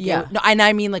after. Like, Yeah. no, and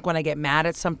I mean like when I get mad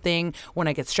at something, when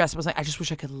I get stressed about something, I just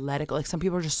wish I could let it go. Like some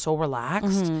people are just so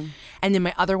relaxed. And then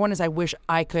my other one is I wish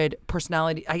I could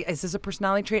is this a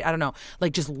personality trait? I don't know.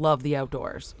 Like just love the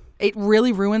outdoors. It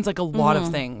really ruins like a lot of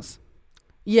things.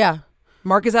 Yeah.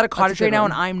 Mark is at a cottage good right now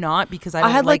one. and I'm not because I I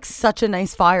had like such a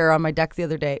nice fire on my deck the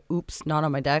other day. Oops, not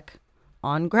on my deck.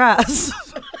 On grass.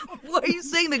 What are you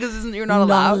saying? Because you're not Not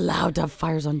allowed? allowed to have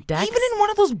fires on decks. Even in one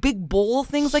of those big bowl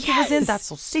things like it was in? Yes. That's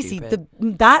so Stacey, stupid.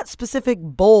 that specific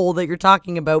bowl that you're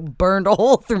talking about burned a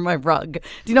hole through my rug. Do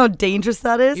you know how dangerous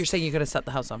that is? You're saying you could have set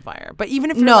the house on fire. But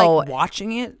even if you're No. like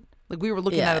watching it, like we were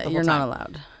looking at it the whole you're time. not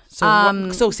allowed. So,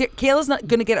 Kayla's not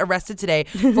going to get arrested today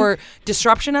for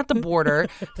disruption at the border,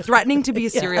 threatening to be a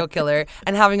serial killer,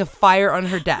 and having a fire on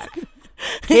her deck.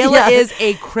 Kayla is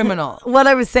a criminal. What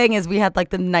I was saying is we had like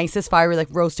the nicest fire, we were like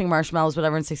roasting marshmallows,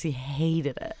 whatever, and Stacey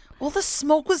hated it. Well, the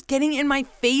smoke was getting in my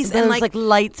face, There and was like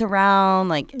lights around,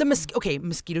 like the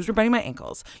mosquitoes were biting my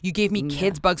ankles. You gave me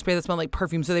kids bug spray that smelled like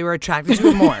perfume, so they were attracted to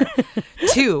it more.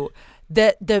 2,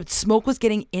 the smoke was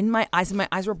getting in my eyes, and my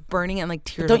eyes were burning, and like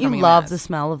tears. don't were you coming love in the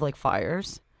smell of like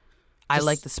fires? I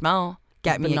like the smell.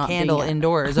 Get but me a not candle being it.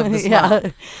 indoors of the smell. Yeah.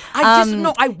 I just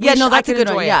no. I wish yeah, no, that's I a could good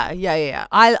enjoy one. it. Yeah.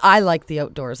 I like the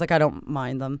outdoors. Like I don't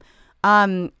mind them.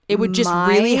 It would just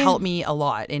really help me a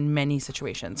lot in many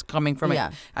situations, coming from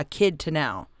Yeah. a kid to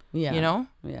now. Yeah. You know?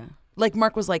 Yeah. Like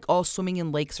Mark was like, oh, swimming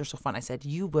in lakes are so fun. I said,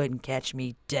 you wouldn't catch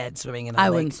me dead swimming in a I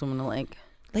lake. wouldn't swim in a lake.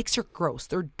 Lakes are gross.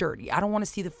 They're dirty. I don't want to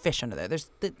see the fish under there.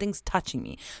 There's things touching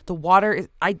me. The water is,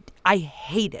 I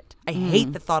hate it. I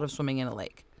hate the thought of swimming in a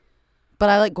lake. But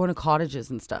I like going to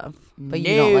cottages and stuff. But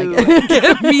you don't like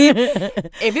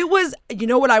it. If it was, you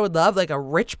know what I would love? Like a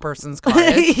rich person's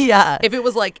cottage. Yeah. If it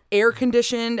was like air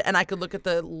conditioned and I could look at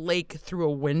the lake through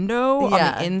a window on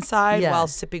Yeah. the inside Yeah. while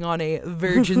sipping on a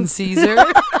Virgin Caesar.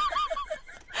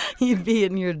 You'd be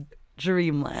in your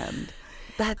dreamland.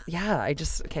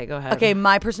 Okay, go ahead. Okay,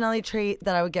 my personality trait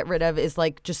that I would get rid of is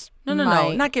like just No,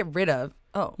 not get rid of.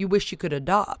 Oh. You wish you could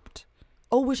adopt.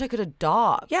 Oh, wish I could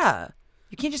adopt. Yeah.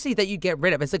 You can't just say that you get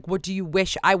rid of. It's like, what do you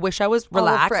wish? I wish I was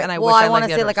relaxed and I wish I I want to liked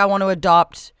the say others. like I want to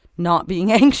adopt not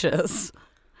being anxious.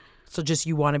 So just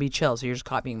you want to be chill, so you're just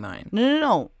copying mine.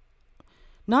 No.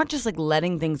 Not just like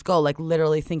letting things go, like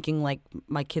literally thinking like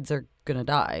my kids are gonna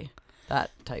die.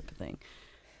 That type of thing.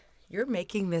 You're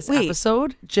making this Wait.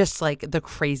 episode just like the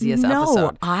craziest No,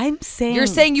 episode. I'm saying You're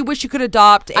saying you wish you could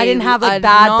adopt I didn't have like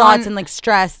bad thoughts and like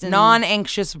stressed and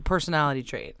non-anxious personality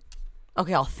trait.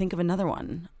 Okay, I'll think of another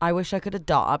one. I wish I could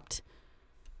adopt.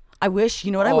 I wish,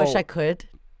 you know what I wish Oh. I could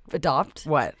adopt?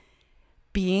 What?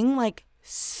 Being like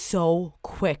so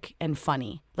quick and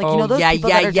funny. Like, you Oh, know those yeah, people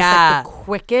yeah, that are yeah. just like the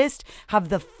quickest, have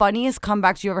the funniest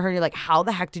comebacks you ever heard. You're like, how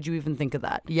the heck did you even think of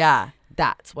that? Yeah.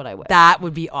 That's what I wish. That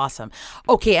would be awesome.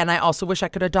 Okay, and I also wish I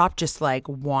could adopt just like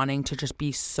wanting to just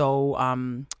be so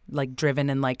like driven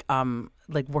and like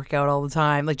work out all the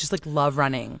time. Like just like love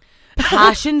running.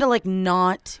 Passion to like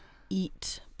not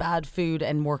eat bad food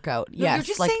and work out. No, Yes. you're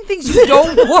just like, saying things you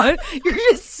don't want. You're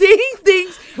just saying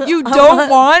things you don't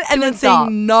want and then adopt.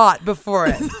 saying not before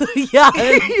it. yeah,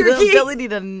 You're the ability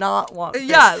to not want food.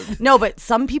 Yeah. No, but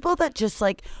some people that just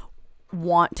like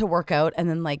want to work out and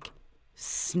then like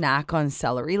snack on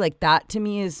celery, like that to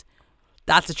me is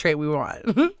That's a trait we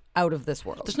want. out of this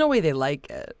world. There's no way they like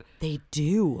it. They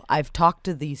do. I've talked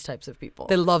to these types of people.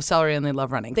 They love celery and they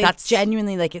love running. They That's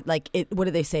genuinely like it. Like it. What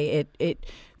do they say? It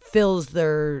fills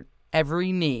their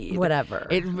every need. whatever.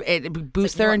 It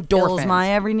boosts their What endorphins. fills my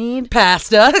every need.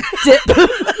 Pasta.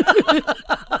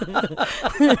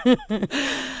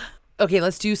 Okay,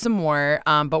 let's do some more.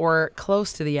 But we're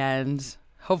close to the end.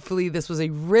 Hopefully, this was a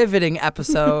riveting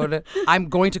episode. I'm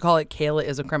going to call it Kayla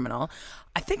is a Criminal.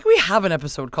 I think we have an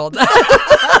episode called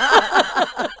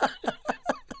that.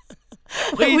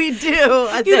 We do.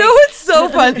 I You know what's so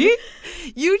funny?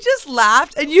 You just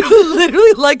laughed and you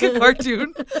literally, like a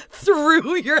cartoon,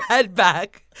 threw your head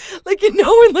back. Like, you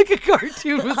know, in like a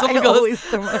cartoon when I someone goes, always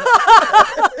throw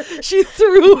my, she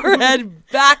threw her head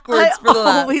backwards for the I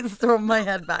laugh. always throw my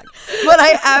head back. But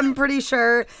I am pretty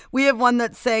sure we have one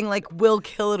that's saying like will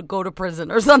kill it, go to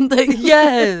prison or something.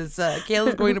 Yes,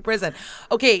 Kayla's going to prison.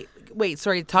 Okay, wait,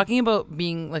 sorry. Talking about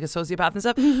being like a sociopath and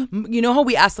stuff. You know how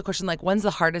we asked the question like, when's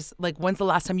the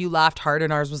last time you laughed hard?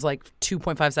 And ours was like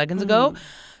 2.5 seconds ago.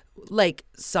 Like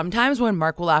sometimes when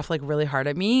Mark will laugh like really hard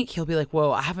at me, he'll be like,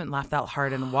 "Whoa, I haven't laughed that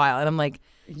hard in a while," and I'm like.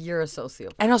 You're a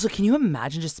sociopath. And also, can you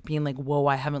imagine just being like, "Whoa,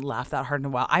 I haven't laughed that hard in a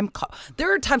while."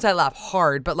 There are times I laugh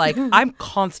hard, but like I'm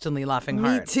constantly laughing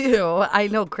hard. Me too. I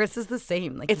know Chris is the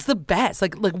same. Like It's the best.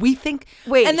 Like we think.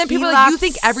 Wait, and then he people are like, "You laughs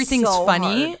think everything's so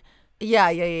funny?" hard.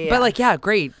 Yeah. But like, yeah,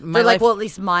 great. They're like, well, at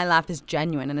least my laugh is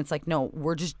genuine. And it's like, no,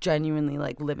 we're just genuinely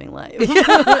like living life.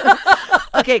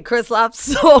 Okay, Chris laughed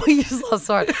so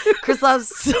hard. Chris laughed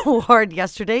so hard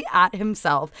yesterday at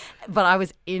himself, but I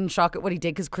was in shock at what he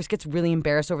did because Chris gets really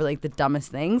embarrassed over like the dumbest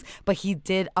things. But he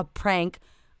did a prank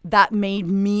that made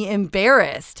me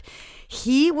embarrassed.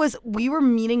 We were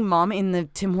meeting Mom in the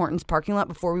Tim Hortons parking lot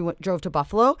before we drove to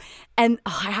Buffalo, and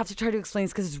I have to try to explain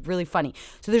this because it's really funny.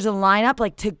 So there's a lineup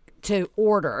like to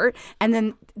order, and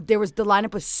then the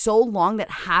lineup was so long that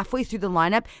halfway through the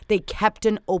lineup they kept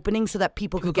an opening so that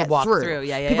people could get walk through.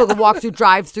 Yeah, people could walk through,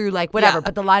 drive through, like whatever. Yeah.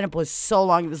 But the lineup was so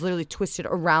long; it was literally twisted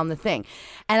around the thing.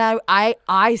 And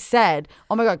I said,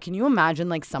 "Oh my God, can you imagine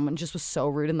like someone just was so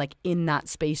rude and like in that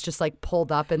space just like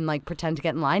pulled up and like pretend to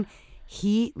get in line?"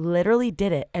 He literally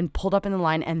did it and pulled up in the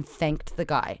line and thanked the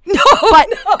guy.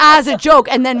 As a joke,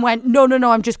 and then went, no,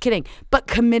 I'm just kidding. But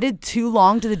committed too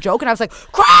long to the joke. And I was like,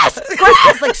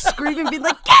 Chris, like screaming, being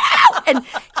like, get out. And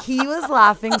he was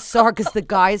laughing so hard because the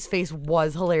guy's face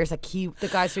was hilarious. Like the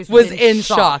guy's face was in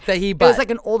shock that he It was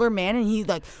like an older man and he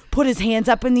like put his hands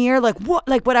up in the air, like what,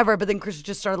 like whatever. But then Chris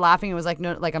just started laughing and was like,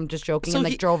 no, like I'm just joking, and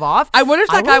like drove off. I wonder if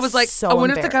that guy was like, so I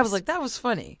wonder if the guy was embarrassed. like, that was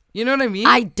funny. You know what I mean?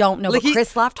 I don't know, Like but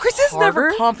Chris laughed Chris is never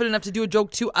harder. confident enough to do a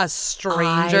joke to a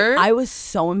stranger. I was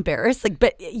so embarrassed. Like,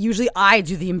 but usually I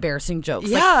do the embarrassing jokes.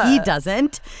 Yeah. Like he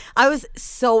doesn't. I was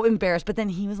so embarrassed, but then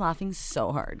he was laughing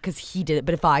so hard because he did it.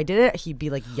 But if I did it, he'd be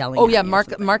like yelling. Oh at yeah, me or Mark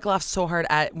something. Mark laughs so hard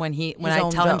at when I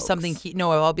own tell him jokes. something.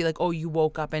 I'll be like, oh, you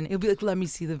woke up, and he'll be like, let me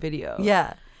see the video.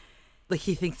 Yeah. Like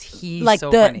he thinks he's Like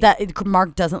so funny.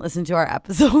 Mark doesn't listen to our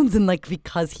episodes, and like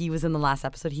because he was in the last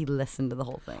episode, he listened to the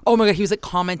whole thing. Oh my God, he was like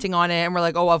commenting on it, and we're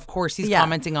like, oh, of course he's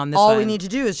commenting on this. All one. we need to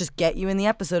do is just get you in the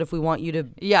episode if we want you to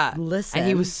listen. And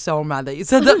he was so mad that you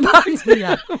said that back to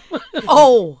him.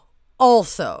 Oh,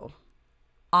 also,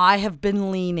 I have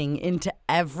been leaning into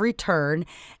every turn,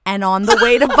 and on the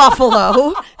way to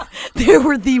Buffalo, there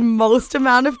were the most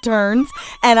amount of turns,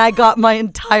 and I got my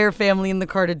entire family in the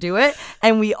car to do it,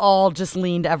 and we all just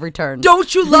leaned every turn.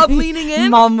 Don't you love leaning in?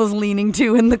 Mom was leaning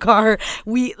too in the car.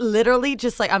 We literally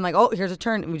just like, I'm like, oh, here's a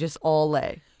turn, and we just all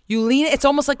lay. You lean. It's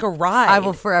almost like a ride. I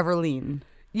will forever lean.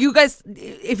 You guys,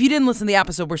 if you didn't listen to the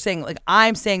episode, we're saying, like,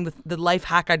 I'm saying the life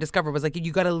hack I discovered was like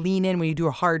you got to lean in when you do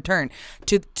a hard turn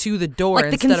to the door, Like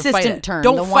the instead of fight consistent it. turn.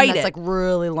 Don't the fight one that's it. like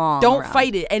really long. Don't around.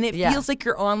 fight it, and it Yeah. feels like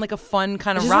you're on like a fun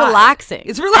kind of It's ride. just relaxing.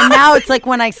 It's relaxing. And now it's like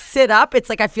when I sit up, it's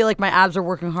like I feel like my abs are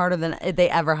working harder than they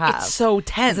ever have. It's so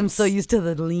tense. 'Cause I'm so used to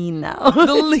the lean now.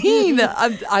 the lean.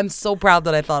 I'm so proud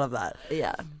that I thought of that.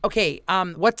 Yeah. Okay.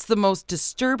 What's the most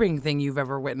disturbing thing you've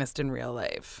ever witnessed in real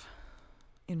life?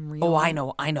 In real Oh, life.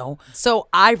 I know. So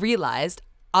I realized,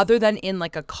 other than in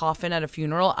like a coffin at a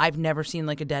funeral, I've never seen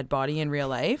like a dead body in real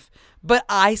life. But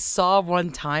I saw one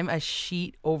time a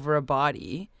sheet over a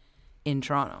body in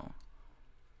Toronto.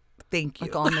 Thank you.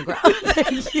 Like on the ground.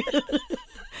 Thank you.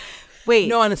 Wait.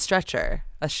 No, on a stretcher.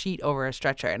 A sheet over a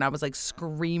stretcher. And I was like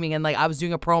screaming, and like I was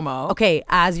doing a promo. Okay,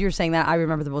 as you're saying that, I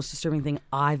remember the most disturbing thing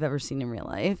I've ever seen in real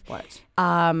life. What?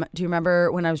 Do you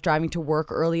remember when I was driving to work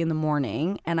early in the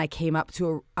morning and I came up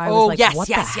to I was Oh, like, yes, what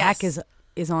yes, the heck yes.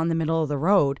 is on the middle of the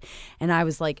road? And I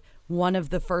was like one of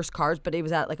the first cars, but it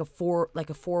was at like a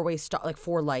four-way stop, like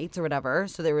 4 lights or whatever.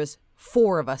 So there was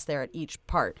 4 of us there at each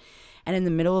part. And in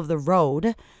the middle of the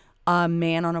road, a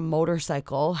man on a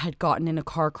motorcycle had gotten in a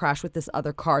car crash with this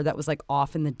other car that was like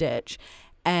off in the ditch.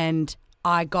 And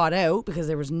I got out because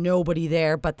there was nobody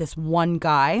there but this one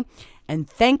guy. And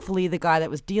thankfully, the guy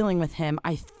that was dealing with him,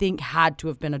 I think, had to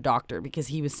have been a doctor because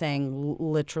he was saying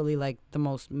literally like the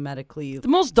most medically... The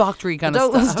most doctory kind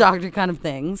of those stuff. doctor kind of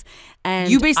things. And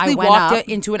You basically I went walked up.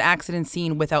 into an accident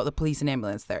scene without the police and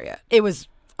ambulance there yet.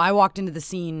 I walked into the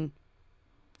scene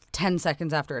 10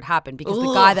 seconds after it happened because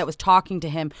the guy that was talking to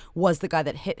him was the guy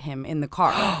that hit him in the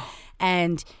car.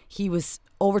 And he was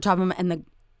over top of him, and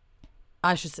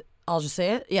I'll just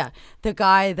say it. Yeah. The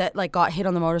guy that like got hit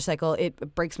on the motorcycle,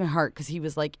 it breaks my heart because he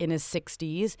was like in his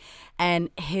 60s and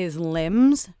his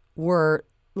limbs were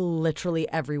literally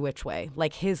every which way.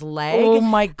 Like his leg Oh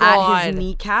my at God. his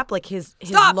kneecap, like his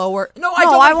Stop. lower. No, I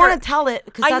don't wanna I want hear to tell it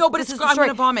because I know, but I'm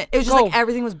gonna vomit. It was just Go. like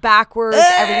everything was backwards,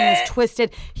 everything was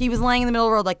twisted. He was laying in the middle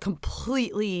of the road like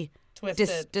completely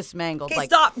Twisted. dismangled. Okay, like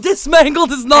stop.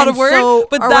 Dismangled is not a And word, so-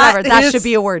 but or that whatever, that is- should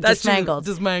be a word, that should be- dismangled.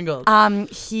 Dismangled. And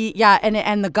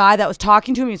the guy that was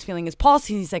talking to him, he was feeling his pulse.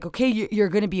 He's like, okay, you're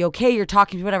going to be okay. You're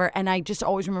talking to me, whatever. And I just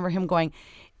always remember him going,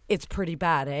 it's pretty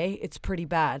bad, eh? It's pretty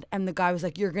bad. And the guy was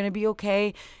like, you're going to be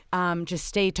okay. Just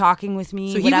stay talking with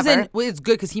me, So he whatever. was in. Well, it's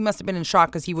good because he must have been in shock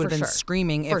because he would have For been sure.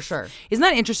 screaming. For if- sure. Isn't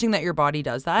that interesting that your body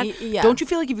does that? Yeah. Don't you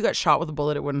feel like if you got shot with a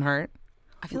bullet, it wouldn't hurt?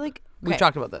 I feel like We've Okay.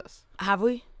 talked about this. Have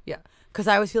we? Yeah. Because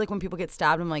I always feel like when people get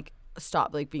stabbed, I'm like,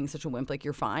 stop like being such a wimp. Like,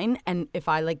 you're fine. And if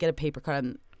I like get a paper cut,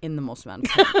 I'm in the most amount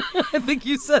of pain. I think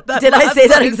you said that. Did I last say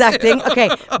that time, exact too. thing? Okay.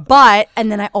 But,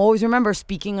 and then I always remember,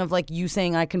 speaking of like you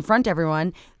saying I confront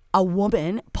everyone, a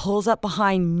woman pulls up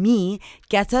behind me,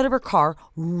 gets out of her car,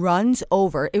 runs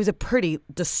over. It was a pretty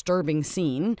disturbing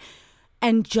scene,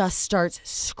 and just starts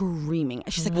screaming.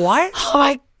 She's like, What? Oh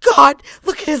my God,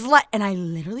 look at his leg. And I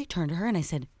literally turned to her and I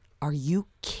said, are you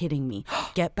kidding me?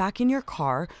 Get back in your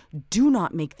car. Do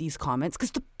not make these comments. Because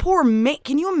the poor mate,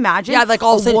 can you imagine? Yeah, like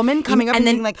all of a a sudden- woman coming up and and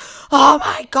then- being like, oh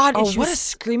my God. And Oh, she what was a-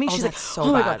 screaming. oh, She's like, that's so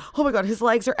oh my bad. God. Oh my God. His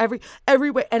legs are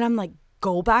everywhere. And I'm like,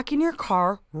 go back in your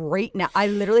car right now. I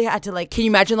literally had to like, Can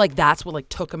you imagine like that's what like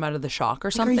took him out of the shock or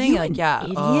are something? you Like, an yeah.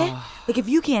 idiot? Ugh. Like, if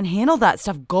you can't handle that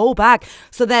stuff, go back.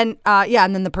 So then,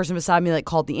 and then the person beside me like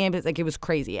called the ambulance. Like, it was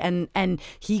crazy, and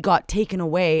he got taken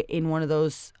away in one of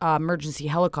those emergency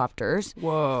helicopters.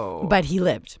 Whoa. But he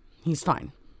lived. He's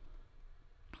fine.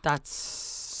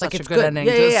 That's Like, such a it's good, good. ending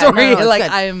Yeah, to yeah, a yeah. story. No, it's like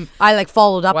good. I like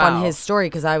followed up Wow. on his story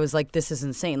because I was like, this is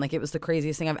insane. Like, it was the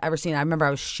craziest thing I've ever seen. I remember I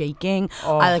was shaking.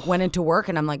 Oh. I like went into work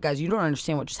and I'm like, guys, you don't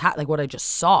understand what just happened. Like, what I just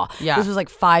saw. Yeah. This was like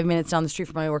 5 minutes down the street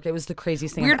from my work. It was the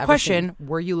craziest thing Weird I've ever question.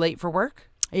 Were you late for work?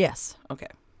 seen. Yes. Okay.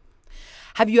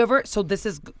 Have you ever, so this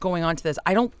is going on to this.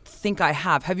 I don't think I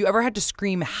have. Have you ever had to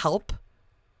scream help?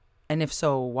 And if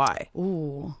so, why?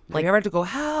 Ooh. Have you ever had to go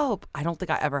help? I don't think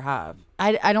I ever have.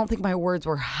 I don't think my words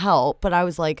were help, but I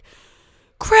was like,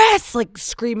 Chris, like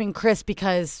screaming Chris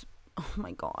because, oh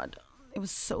my God, it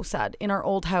was so sad. In our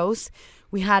old house,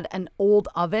 we had an old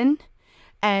oven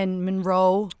and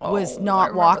Monroe was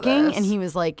not walking this. and he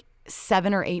was like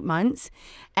 7 or 8 months.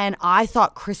 And I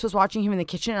thought Chris was watching him in the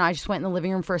kitchen and I just went in the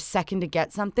living room for a second to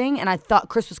get something. And I thought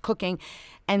Chris was cooking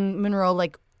and Monroe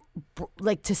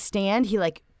like to stand, he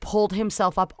like pulled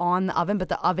himself up on the oven, but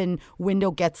the oven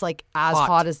window gets like as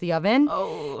hot as the oven.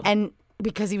 And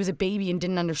because he was a baby and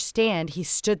didn't understand, he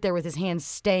stood there with his hands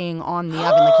staying on the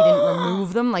oven, like he didn't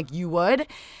remove them like you would.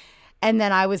 And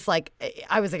then I was like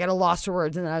at a loss for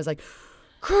words, and then I was like,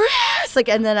 Chris, like,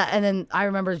 and then I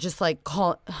remember just like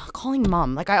calling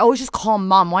mom. Like, I always just call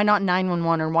mom. Why not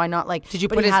 911 or why not like? Did you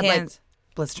but put he his had, hands?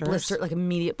 Blisters? like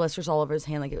immediate blisters all over his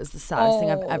hand. Like, it was the saddest thing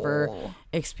I've ever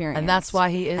experienced. And that's why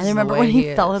he is And I remember the when way he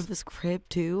he fell is. out of his crib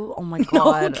too. Oh my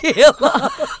God. Kayla.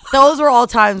 Those were all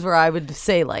times where I would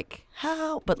say like,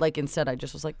 help, but like instead I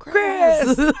just was like,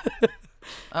 Chris.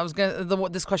 I was gonna.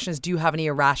 This question is: do you have any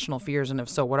irrational fears, and if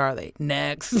so, what are they?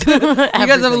 Next, you guys have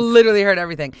Everything. literally heard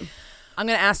everything. I'm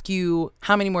gonna ask you: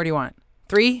 how many more do you want?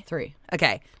 3? 3.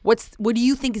 Okay. What do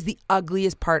you think is the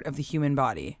ugliest part of the human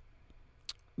body?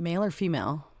 Male or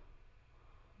female?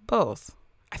 Both.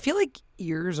 I feel like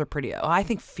ears are pretty. Oh, I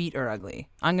think feet are ugly.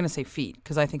 I'm gonna say feet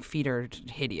because I think feet are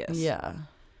hideous. Yeah.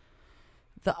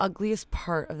 The ugliest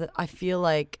part of I feel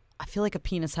like a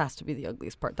penis has to be the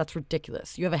ugliest part. That's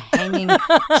ridiculous. You have a hanging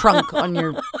trunk on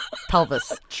your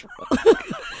pelvis.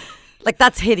 Like,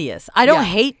 that's hideous. I don't Yeah.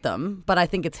 hate them, but I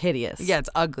think it's hideous. Yeah, it's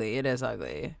ugly. It is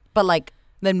ugly. But like,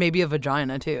 Then maybe a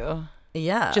vagina too.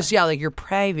 yeah. Just like your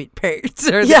private parts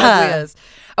are the Yeah. ugliest.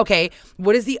 Okay,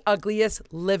 what is the ugliest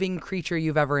living creature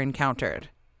you've ever encountered?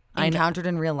 encountered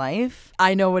in real life.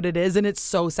 I know what it is, and it's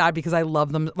so sad because I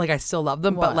love them. Like, I still love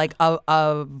them, but What? like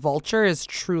a vulture is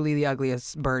truly the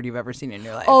ugliest bird you've ever seen in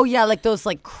your life. Oh yeah, like those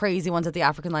like crazy ones at the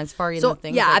African Lion Safari and So the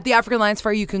things. yeah, like, at the African Lion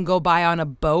Safari, you can go by on a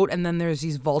boat, and then there's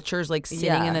these vultures like sitting,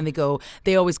 Yeah. and then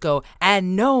they always go,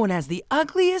 and known as the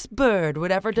ugliest bird,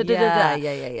 whatever. Da, da, da, da.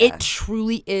 Yeah. It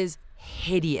truly is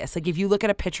hideous. Like, if you look at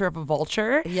a picture of a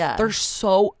vulture, Yeah. they're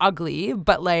so ugly.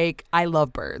 But like, I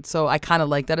love birds, so I kind of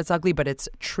like that it's ugly, but it's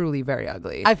truly very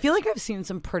ugly. I feel like I've seen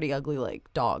some pretty ugly like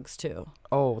dogs too.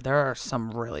 Oh, there are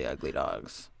some really ugly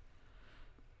dogs.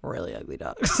 Really ugly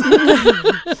dogs.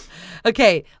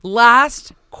 Okay,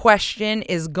 last question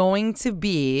is going to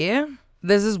be,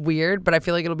 this is weird, but I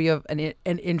feel like it'll be an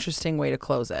interesting way to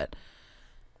close it.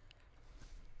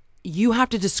 You have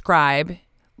to describe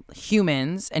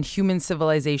humans and human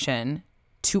civilization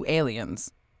to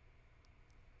aliens.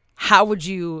 How would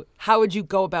you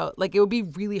go about, like, it would be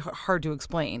really hard to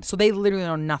explain. So they literally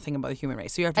know nothing about the human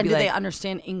race. So you have to And be do like, they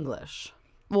understand English?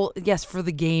 well, yes, for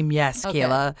the game, yes, Okay.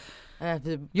 Kayla. I have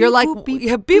to You're beep, like, boop, beep,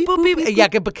 yeah, beep, boop, boop, beep. beep, Yeah,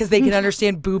 boop. because they can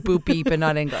understand boop, boop, beep and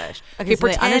not English. Okay, so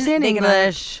they understand can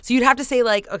English. So you'd have to say,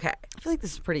 like, okay, I feel like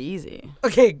this is pretty easy.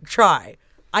 okay, try.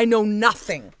 I know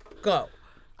nothing. Go.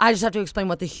 I just have to explain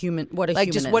what a human Like,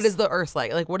 is. just what is the Earth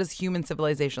like? Like, what is human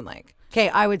civilization like? Okay,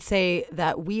 I would say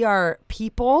that we are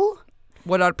people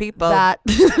What are people? that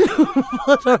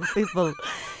what are people?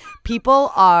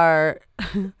 People are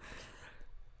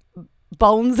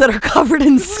bones that are covered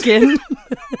in skin.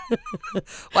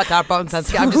 What our bones and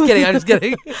skin? I'm just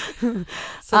kidding. So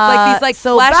it's like these like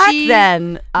so fleshy. back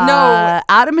then, No.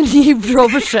 Adam and Eve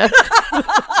drove a ship.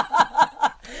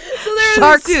 So there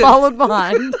Sharks it is. followed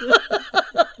behind.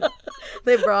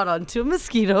 They brought on 2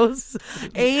 mosquitoes.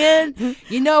 And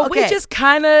we Okay. just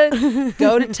kind of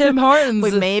go to Tim Hortons.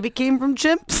 We maybe came from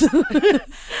chimps.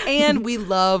 And we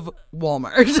love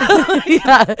Walmart.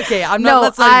 Yeah. Okay, I'm not.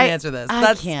 Let's let you answer this.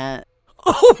 I can't.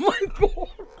 Oh my god.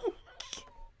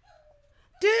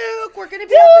 Duke, we're gonna be.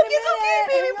 Duke, it's okay,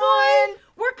 baby boy.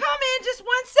 We're coming. Just 1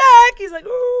 sec. He's like,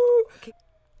 ooh. Okay.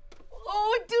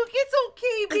 Oh, Duke, it's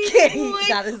okay, baby boy.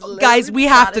 That is literally Guys, we the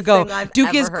have to saddest go. thing I've Duke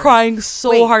ever is heard. crying so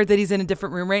Wait. hard that he's in a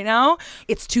different room right now.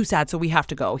 It's too sad, so we have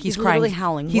to go. He's crying. literally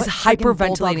howling. He's What friggin'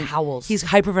 bulldog hyperventilating. howls? He's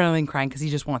hyperventilating, crying because he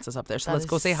just wants us up there. So That let's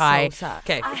go is say hi. so sad.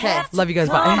 Okay. Okay. Love you guys.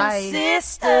 Bye. Bye.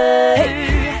 Sister.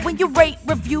 Hey, when you rate,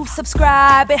 review,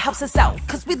 subscribe, it helps us out.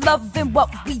 Cause we loving what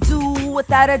we do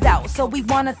without a doubt. So we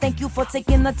wanna thank you for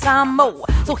taking the time, mo.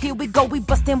 So here we go, we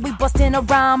bustin' a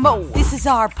rhyme, mo. This is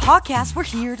our podcast, we're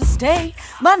here to stay.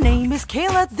 My name is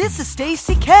Kayla, this is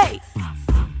Stacy K.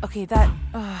 Okay, that,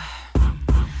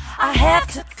 I have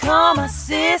to call my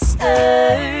sister.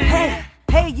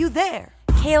 Hey, you there.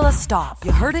 Kayla, stop.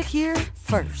 You heard it here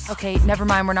first. Okay, never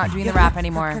mind. We're not doing the rap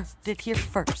anymore. Heard it here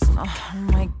first. Oh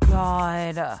my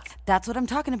god. That's what I'm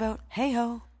talking about. Hey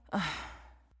ho.